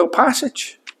parallel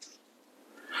passage.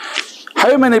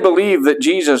 How many believe that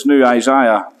Jesus knew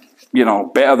Isaiah,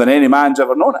 better than any man's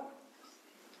ever known it?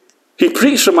 He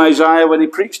preached from Isaiah when he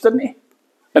preached, didn't he?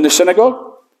 In the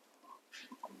synagogue.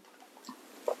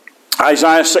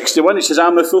 Isaiah 61, he says,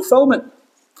 I'm the fulfillment.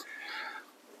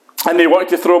 And they wanted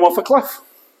to throw him off a cliff.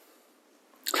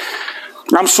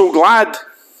 I'm so glad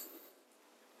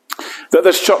that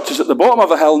this church is at the bottom of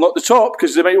the hill, not the top,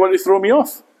 because they might want to throw me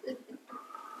off.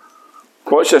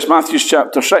 Watch this, Matthew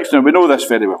chapter 6. Now, we know this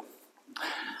very well.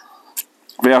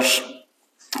 Verse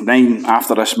 9,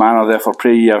 after this manner, therefore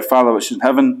pray ye, our Father which is in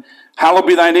heaven, hallowed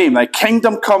be thy name. Thy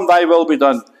kingdom come, thy will be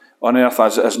done on earth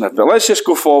as it is in heaven. But let's just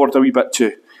go forward a wee bit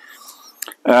to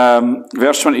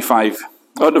verse 25.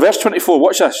 Verse 24,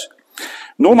 watch this.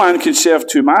 No man can serve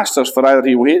two masters, for either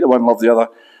he will hate the one and love the other,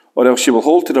 or else he will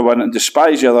hold to the one and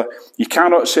despise the other. You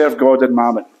cannot serve God and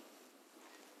mammon.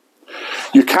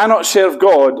 You cannot serve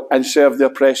God and serve the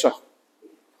oppressor.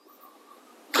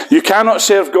 You cannot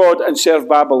serve God and serve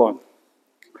Babylon.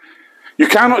 You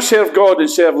cannot serve God and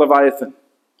serve Leviathan.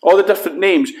 All the different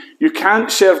names. You can't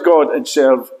serve God and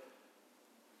serve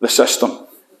the system.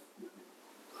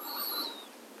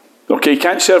 Okay, you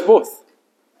can't serve both.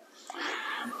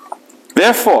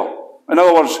 Therefore, in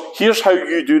other words, here's how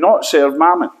you do not serve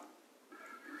mammon.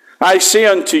 I say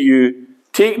unto you,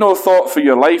 take no thought for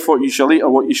your life, what you shall eat or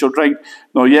what you shall drink,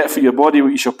 nor yet for your body,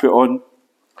 what you shall put on.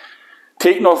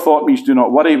 Take no thought means do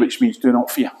not worry, which means do not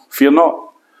fear. Fear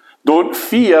not. Don't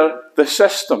fear the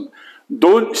system.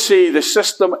 Don't say the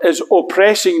system is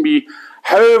oppressing me.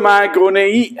 How am I going to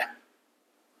eat?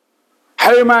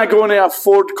 How am I going to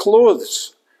afford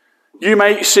clothes? You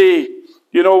might say,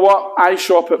 you know what, I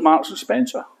shop at Marks and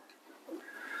Spencer.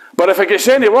 But if it gets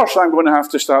any worse, I'm going to have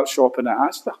to start shopping at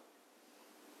Asda.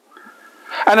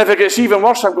 And if it gets even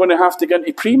worse, I'm going to have to get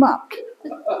into Primark.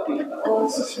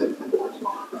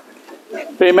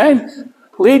 Amen.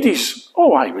 Ladies,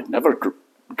 I would never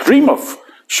dream of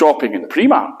shopping in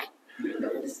Primark.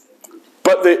 But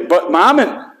But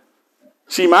Mammon,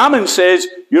 see, Mammon says,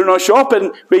 you're not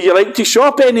shopping where you like to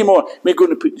shop anymore. We're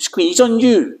going to put the squeeze on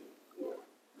you.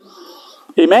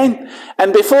 Amen?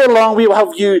 And before long, we'll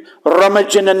have you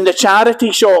rummaging in the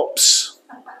charity shops.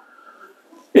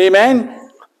 Amen?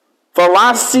 For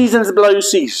last season's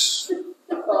blouses.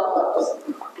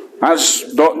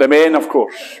 That's not the men, of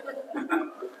course.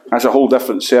 That's a whole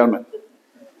different sermon.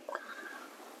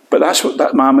 But that's what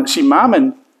that Mammon... See,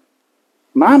 Mammon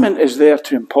is there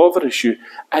to impoverish you.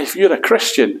 If you're a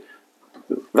Christian,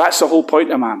 that's the whole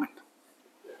point of Mammon.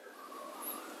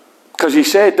 Because he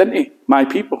said, didn't he, my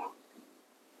people.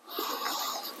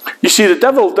 You see, the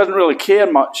devil doesn't really care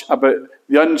much about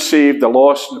the unsaved, the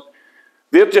lost.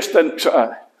 They're just in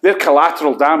they're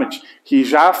collateral damage.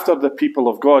 He's after the people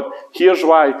of God. Here's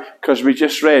why, because we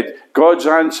just read, God's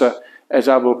answer is,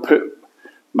 I will put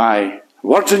my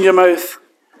words in your mouth,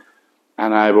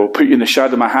 and I will put you in the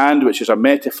shadow of my hand, which is a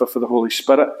metaphor for the Holy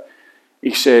Spirit.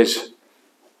 He says,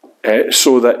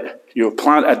 so that you'll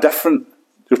plant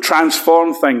you'll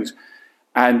transform things,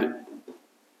 and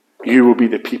you will be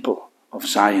the people of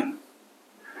Zion.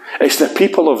 It's the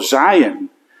people of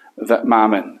Zion that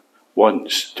Mammon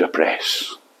wants to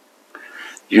oppress.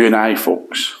 You and I,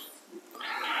 folks.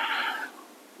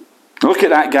 Look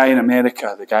at that guy in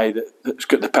America, the guy that's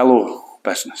got the pillow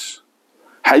business.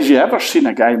 Has you ever seen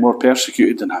a guy more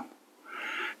persecuted than him?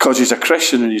 Because he's a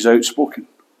Christian and he's outspoken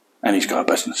and he's got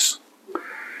a business.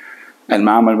 And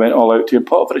Mammon went all out to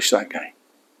impoverish that guy.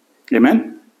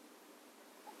 Amen?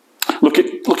 Look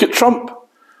at Trump,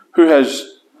 who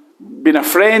has been a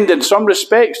friend in some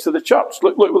respects to the church.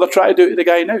 Look what they're trying to do to the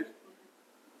guy now.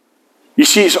 You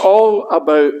see, it's all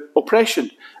about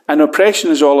oppression. And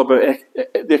oppression is all about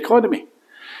the economy.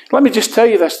 Let me just tell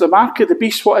you this. The mark of the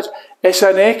beast, what is? It's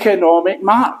an economic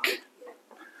mark.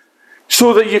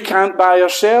 So that you can't buy or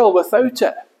sell without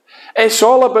it. It's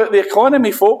all about the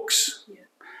economy, folks.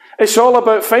 It's all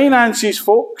about finances,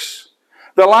 folks.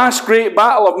 The last great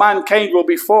battle of mankind will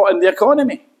be fought in the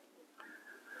economy.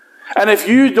 And if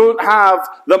you don't have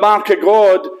the mark of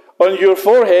God on your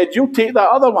forehead, you'll take that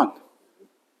other one.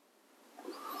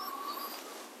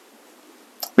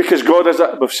 Because God, as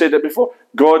we've said it before,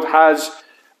 God has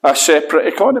a separate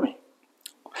economy.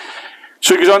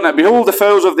 So he goes on to, behold the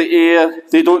fowls of the air,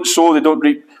 they don't sow, they don't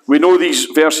reap. We know these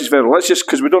verses very well. Let's just,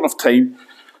 because we don't have time,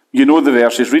 you know the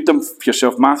verses, read them for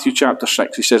yourself. Matthew chapter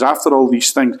 6, he says, after all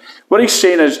these things, what he's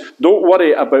saying is, don't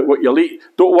worry about what you'll eat.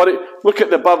 Don't worry. Look at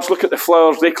the birds, look at the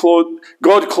flowers,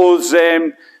 God clothes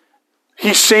them.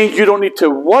 He's saying you don't need to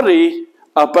worry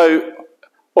about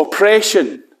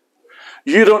oppression.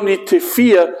 You don't need to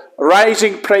fear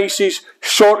rising prices,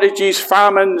 shortages,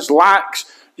 famines, lacks.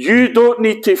 You don't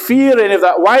need to fear any of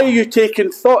that. Why are you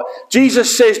taking thought?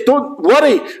 Jesus says, don't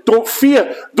worry, don't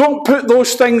fear. Don't put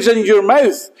those things in your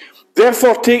mouth.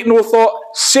 Therefore take no thought,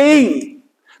 saying.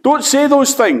 Don't say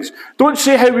those things. Don't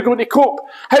say how we're going to cope.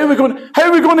 How are we going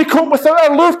to cope without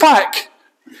our lure pack?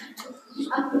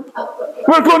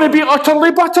 We're going to be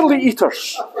utterly butterly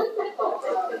eaters.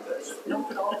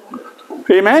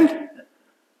 Amen?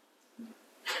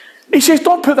 He says,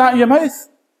 don't put that in your mouth.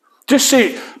 Just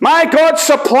say, my God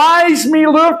supplies me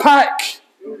lure pack.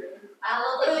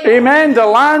 Hallelujah. Amen. The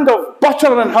land of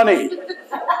butter and honey.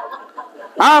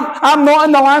 I'm not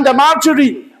in the land of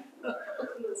margarine.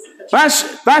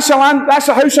 That's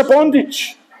a house of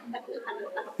bondage.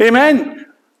 Amen.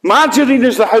 Margarine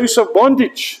is the house of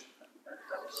bondage.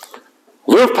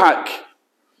 Lure pack,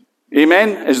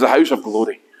 amen, is the house of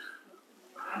glory.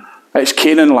 It's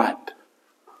Canaan land.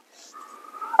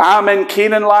 I'm in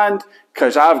Canaan land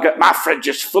because I've got my fridge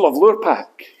is full of lure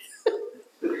pack.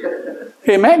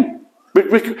 Amen.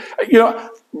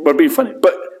 We're being funny,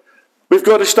 but we've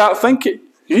got to start thinking.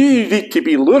 You need to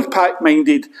be lure pack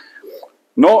minded,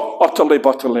 not utterly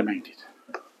butterly minded.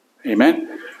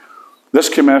 Amen. This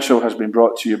commercial has been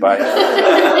brought to you by.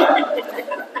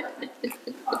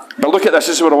 But look at this.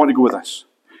 This is where I want to go with this,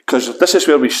 because this is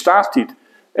where we started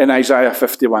in Isaiah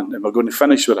 51, and we're going to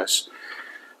finish with this.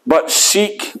 But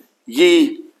seek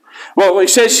ye. Well, it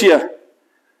says here,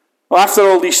 after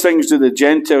all these things do the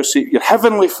Gentiles seek. Your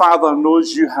heavenly Father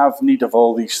knows you have need of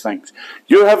all these things.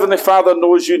 Your heavenly Father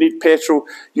knows you need petrol,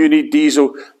 you need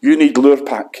diesel, you need lure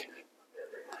pack.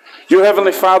 Your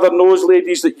heavenly Father knows,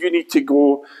 ladies, that you need to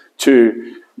go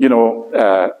to,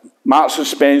 Marks and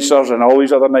Spencer's and all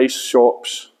these other nice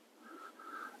shops.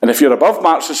 And if you're above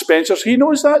Marks and Spencer's, he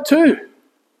knows that too.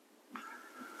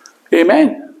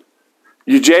 Amen.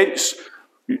 You gents,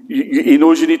 he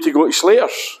knows you need to go to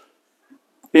Slater's.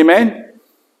 Amen.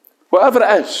 Whatever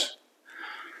it is.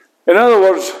 In other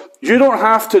words, you don't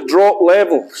have to drop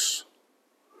levels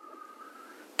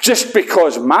just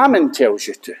because mammon tells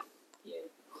you to.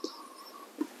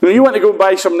 When you want to go and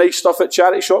buy some nice stuff at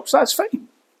charity shops, that's fine.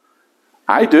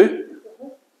 I do.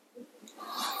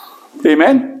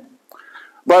 Amen?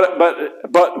 But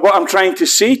what I'm trying to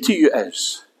say to you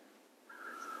is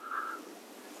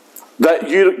that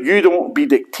you don't be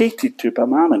dictated to by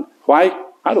mammon. Why?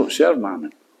 I don't serve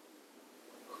mammon.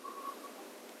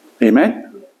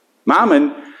 Amen?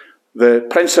 Mammon, the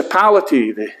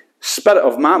principality, the spirit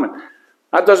of mammon,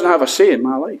 that doesn't have a say in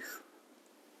my life.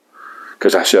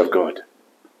 Because I serve God.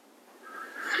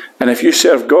 And if you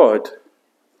serve God,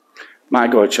 my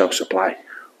God shall supply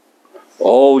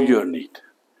all your need.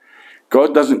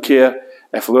 God doesn't care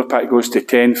if Lurpak goes to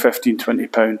 10, 15, 20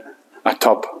 pound a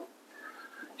tub.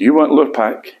 You want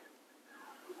Lurpak.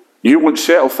 You won't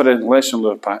settle for anything less than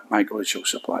Lurpak. My God shall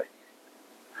supply.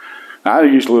 Now, I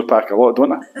use Lurpak a lot,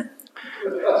 don't I?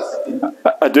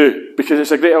 I do, because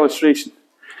it's a great illustration.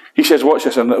 He says, watch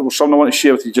this, and there's something I want to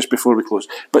share with you just before we close.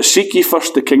 But seek ye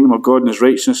first the kingdom of God and his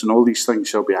righteousness, and all these things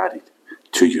shall be added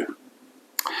to you.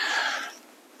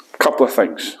 A couple of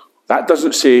things. That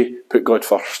doesn't say put God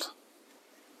first.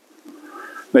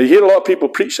 Now you hear a lot of people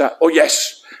preach that. Oh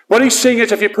yes. What he's saying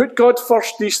is if you put God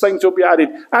first, these things will be added.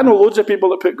 I know loads of people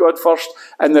that put God first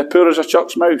and they're poor as a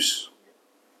church mouse.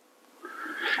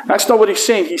 That's not what he's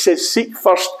saying. He says seek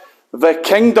first the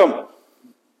kingdom.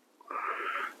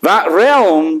 That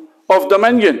realm of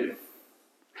dominion.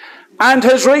 And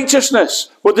his righteousness.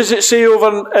 What does it say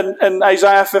over in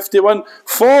Isaiah 51?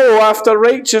 Follow after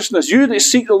righteousness. You that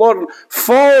seek the Lord,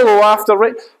 follow after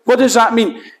righteousness. What does that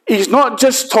mean? He's not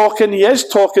just talking, he is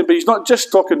talking, but he's not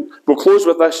just talking, we'll close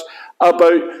with this,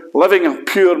 about living a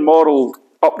pure, moral,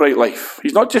 upright life.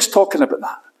 He's not just talking about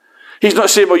that. He's not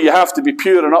saying, well, you have to be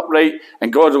pure and upright,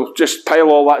 and God will just pile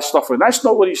all that stuff in. That's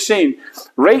not what he's saying.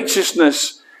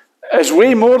 Righteousness is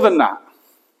way more than that.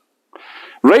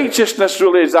 Righteousness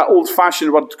really is that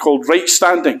old-fashioned word called right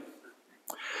standing.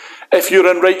 If you're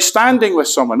in right standing with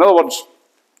someone, in other words,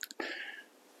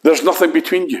 there's nothing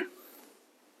between you.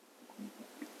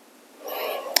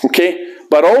 Okay?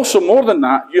 But also more than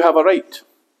that, you have a right.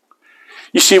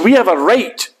 You see, we have a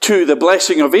right to the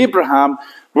blessing of Abraham,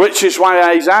 which is why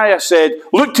Isaiah said,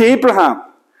 look to Abraham.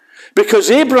 Because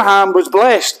Abraham was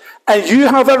blessed, and you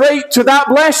have a right to that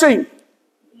blessing.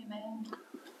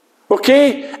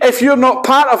 Okay? If you're not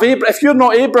part of if you're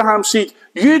not Abraham's seed,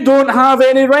 you don't have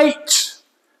any rights.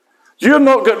 You're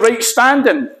not got right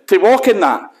standing to walk in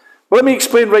that. Let me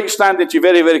explain right standing to you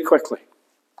very, very quickly.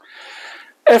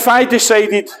 If I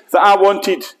decided that I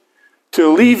wanted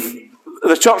to leave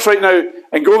the church right now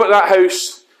and go over to that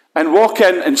house and walk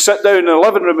in and sit down in the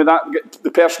living room with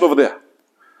the person over there,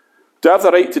 do I have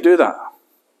the right to do that?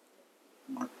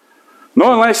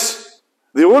 Not unless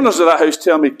the owners of that house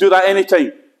tell me, do that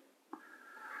anytime.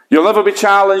 You'll never be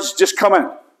challenged, just come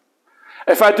in.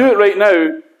 If I do it right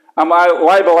now, I'm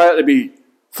liable to be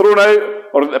thrown out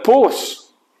or at the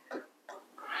police.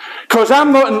 Because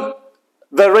I'm not in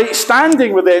the right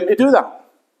standing with them to do that.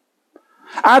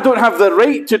 I don't have the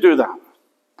right to do that.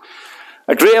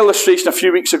 A great illustration, a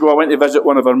few weeks ago, I went to visit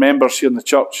one of our members here in the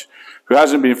church who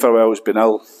hasn't been for a while, has been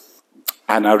ill.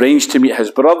 And I arranged to meet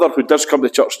his brother, who does come to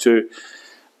church too,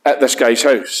 at this guy's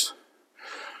house.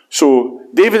 So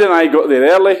David and I got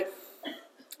there early,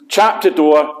 chapped the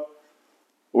door,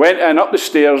 went in up the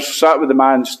stairs, sat with the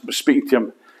man, was speaking to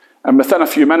him, and within a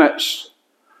few minutes,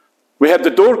 we had the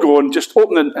door going, just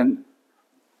opening, and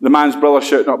the man's brother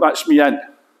shouting up, that's me in.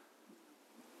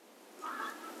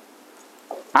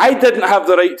 I didn't have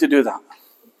the right to do that.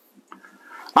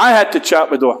 I had to chap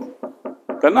the door,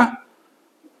 didn't I?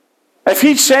 If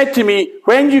he'd said to me,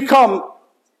 when you come,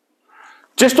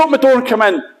 just open the door and come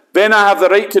in, then I have the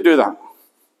right to do that.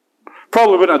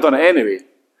 Probably wouldn't have done it anyway.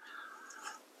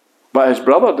 But his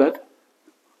brother did.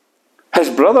 His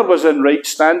brother was in right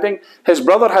standing. His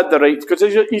brother had the right because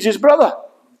he's his brother.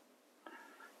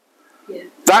 Yeah.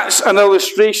 That's an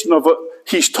illustration of what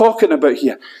he's talking about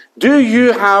here. Do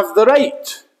you have the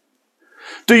right?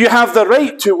 Do you have the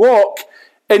right to walk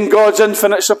in God's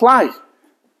infinite supply?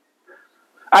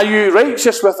 Are you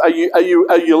righteous with? Are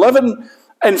you living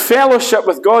in fellowship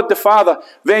with God the Father?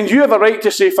 Then you have a right to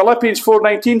say, Philippians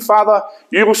 4:19, Father,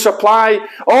 you will supply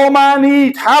all my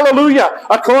need, hallelujah,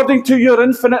 according to your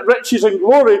infinite riches and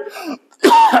glory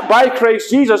by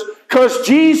Christ Jesus, because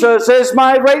Jesus is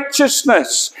my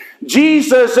righteousness.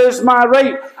 Jesus is my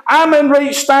right. I'm in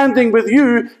right standing with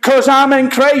you because I'm in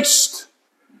Christ.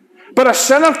 But a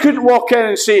sinner couldn't walk in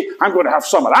and say, I'm going to have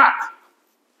some of that.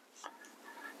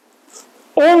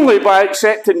 Only by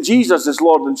accepting Jesus as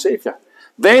Lord and Saviour.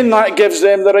 Then that gives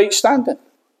them the right standing.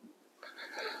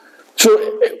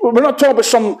 So we're not talking about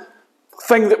some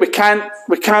thing that we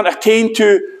can't attain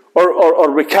to,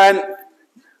 or we can't.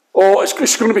 Oh,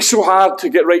 it's going to be so hard to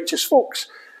get righteous, folks.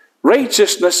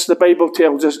 Righteousness, the Bible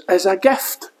tells us, is a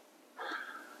gift.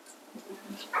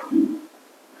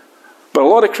 But a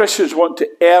lot of Christians want to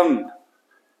earn.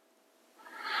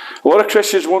 A lot of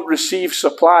Christians won't receive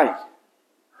supply.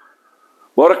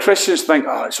 A lot of Christians think,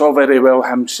 oh, it's all very well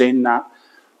him saying that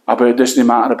about it doesn't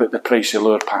matter about the price of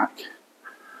Lure Pack.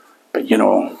 But you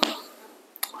know,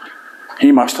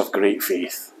 he must have great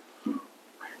faith.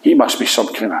 He must be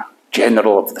some kind of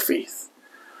general of the faith.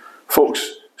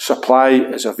 Folks, supply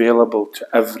is available to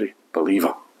every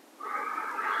believer.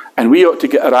 And we ought to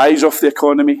get our eyes off the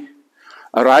economy,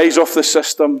 our eyes off the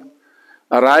system,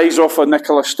 our eyes off of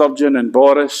Nicola Sturgeon and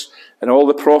Boris and all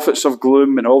the prophets of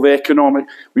gloom and all the economic.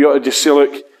 We ought to just say,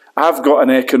 look, I've got an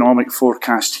economic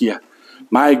forecast here.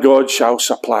 My God shall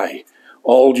supply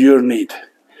all your need.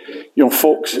 You know,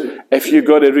 folks, if you've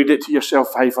got to read it to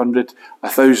yourself 500,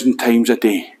 1,000 times a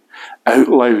day, out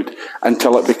loud,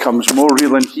 until it becomes more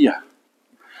real in here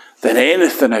than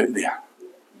anything out there.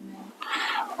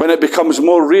 When it becomes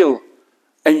more real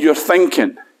in your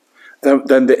thinking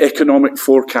than the economic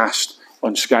forecast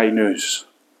on Sky News.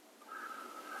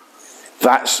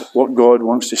 That's what God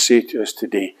wants to say to us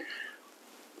today.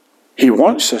 He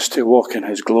wants us to walk in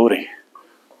his glory.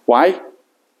 Why?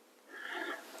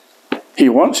 He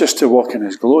wants us to walk in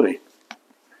his glory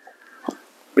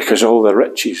because all the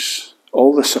riches,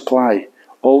 all the supply,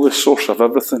 all the source of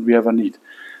everything we ever need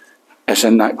is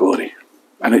in that glory.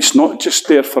 And it's not just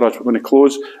there for us. We're going to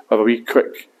close with a wee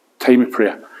quick time of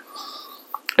prayer.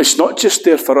 It's not just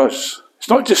there for us. It's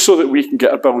not just so that we can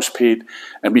get our bills paid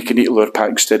and we can eat Lure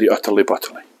Pack instead of utterly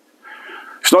butterly.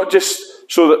 It's not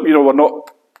just so that, you know, we're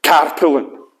not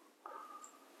carpooling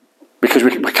because we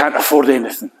can't afford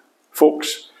anything.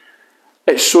 Folks,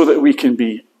 it's so that we can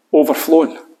be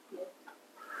overflowing.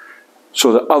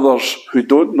 So that others who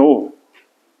don't know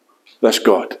this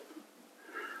God,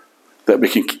 that we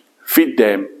can feed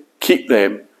them, keep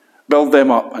them, build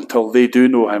them up until they do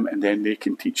know him, and then they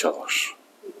can teach others.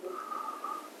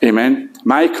 Amen.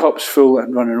 My cup's full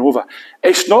and running over.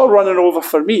 It's not running over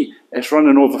for me. It's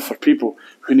running over for people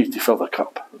who need to fill their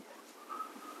cup.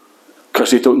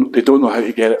 Because they don't know how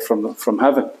to get it from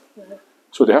heaven.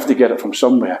 So they have to get it from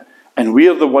somewhere. And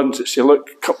we're the ones that say,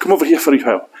 look, come over here for a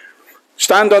while.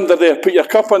 Stand under there. Put your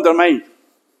cup under mine.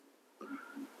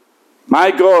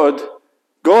 My God,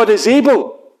 God is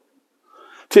able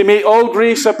to make all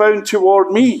grace abound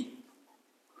toward me,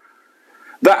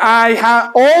 that I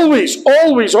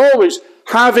always,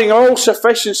 having all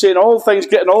sufficiency in all things,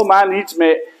 getting all my needs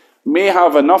met, may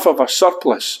have enough of a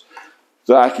surplus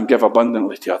that I can give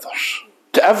abundantly to others.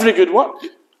 To every good work,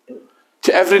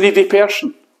 to every needy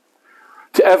person,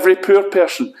 to every poor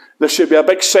person. There should be a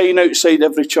big sign outside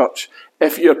every church.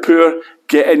 If you're poor,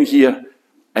 get in here,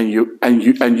 and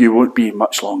you won't be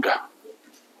much longer.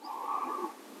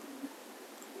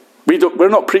 We're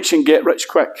not preaching get rich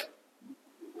quick.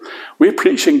 We're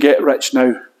preaching get rich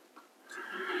now.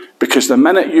 Because the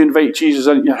minute you invite Jesus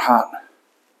into your heart,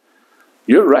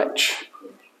 you're rich.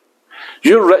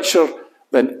 You're richer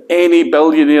than any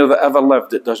billionaire that ever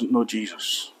lived that doesn't know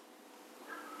Jesus.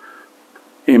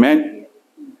 Amen.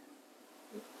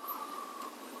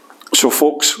 So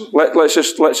folks, let's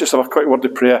just have a quick word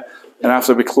of prayer, and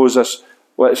after we close this,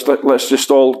 let's just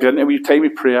all get into a wee time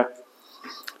of prayer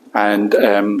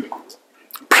and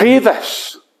pray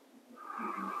this.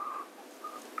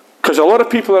 Because a lot of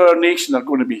people in our nation are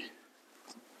going to be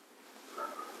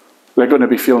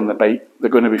feeling the bite. They're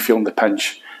going to be feeling the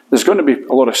pinch. There's going to be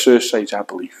a lot of suicides, I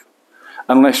believe,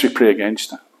 unless we pray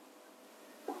against it.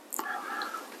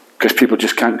 Because people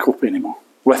just can't cope anymore.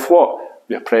 With what?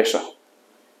 The oppressor.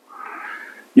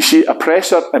 You see,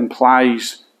 oppressor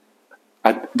implies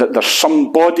that there's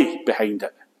somebody behind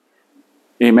it.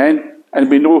 Amen? And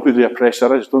we know who the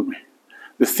oppressor is, don't we?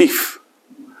 The thief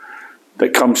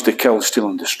that comes to kill, steal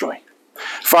and destroy.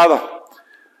 Father,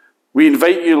 we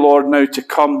invite you, Lord, now to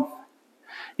come.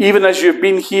 Even as you've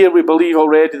been here, we believe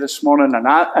already this morning, and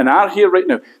are here right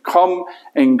now. Come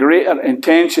in greater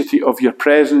intensity of your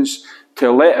presence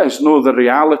to let us know the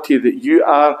reality that you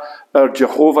are our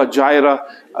Jehovah Jireh,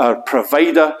 our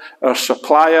provider, our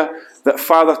supplier. That,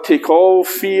 Father, take all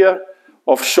fear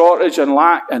of shortage and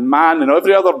lack and man and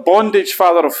every other bondage,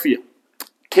 Father, of fear.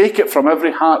 Take it from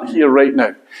every heart here right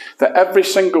now. That every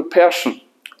single person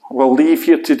will leave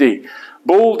here today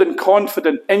bold and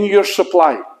confident in your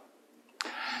supply.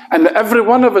 And that every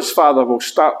one of us, Father, will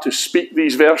start to speak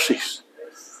these verses.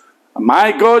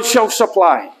 My God shall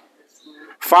supply.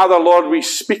 Father, Lord, we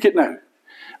speak it now.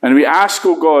 And we ask,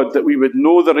 O God, that we would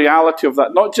know the reality of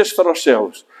that, not just for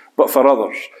ourselves, but for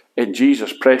others. In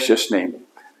Jesus' precious name,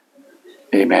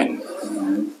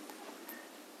 amen.